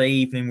Sunday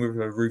evening with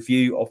a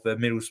review of the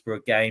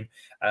Middlesbrough game.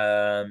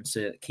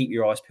 So keep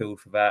your eyes peeled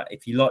for that.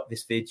 If you like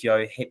this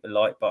video, hit the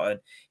like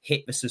button,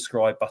 hit the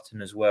subscribe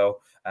button as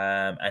well,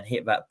 and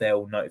hit that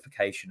bell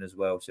notification as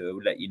well. So it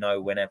will let you know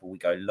whenever we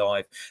go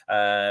live.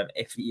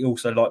 If you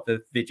also like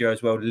the video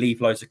as well,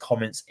 leave loads of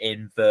comments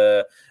in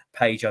the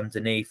page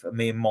underneath.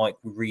 Me and Mike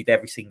will read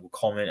every single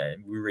comment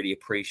and we really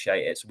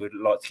appreciate it. So we'd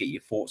like to get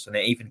your thoughts on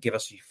it. Even give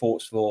us your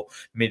thoughts for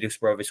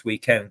Middlesbrough this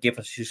weekend. Give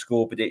us your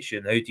score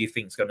prediction. Who do you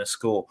think is going to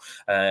score?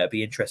 It'd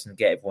be interesting to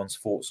get everyone's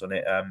thoughts on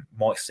it.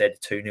 Mike said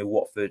 2-0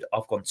 Watford.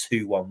 I've gone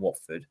 2-1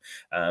 Watford.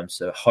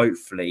 So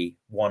hopefully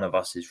one of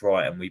us is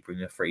right and we bring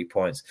the 3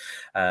 points.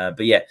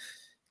 But yeah,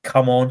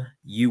 come on,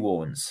 you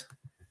Warns.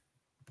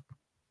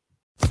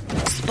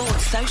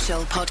 Sports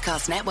Social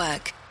Podcast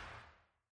Network.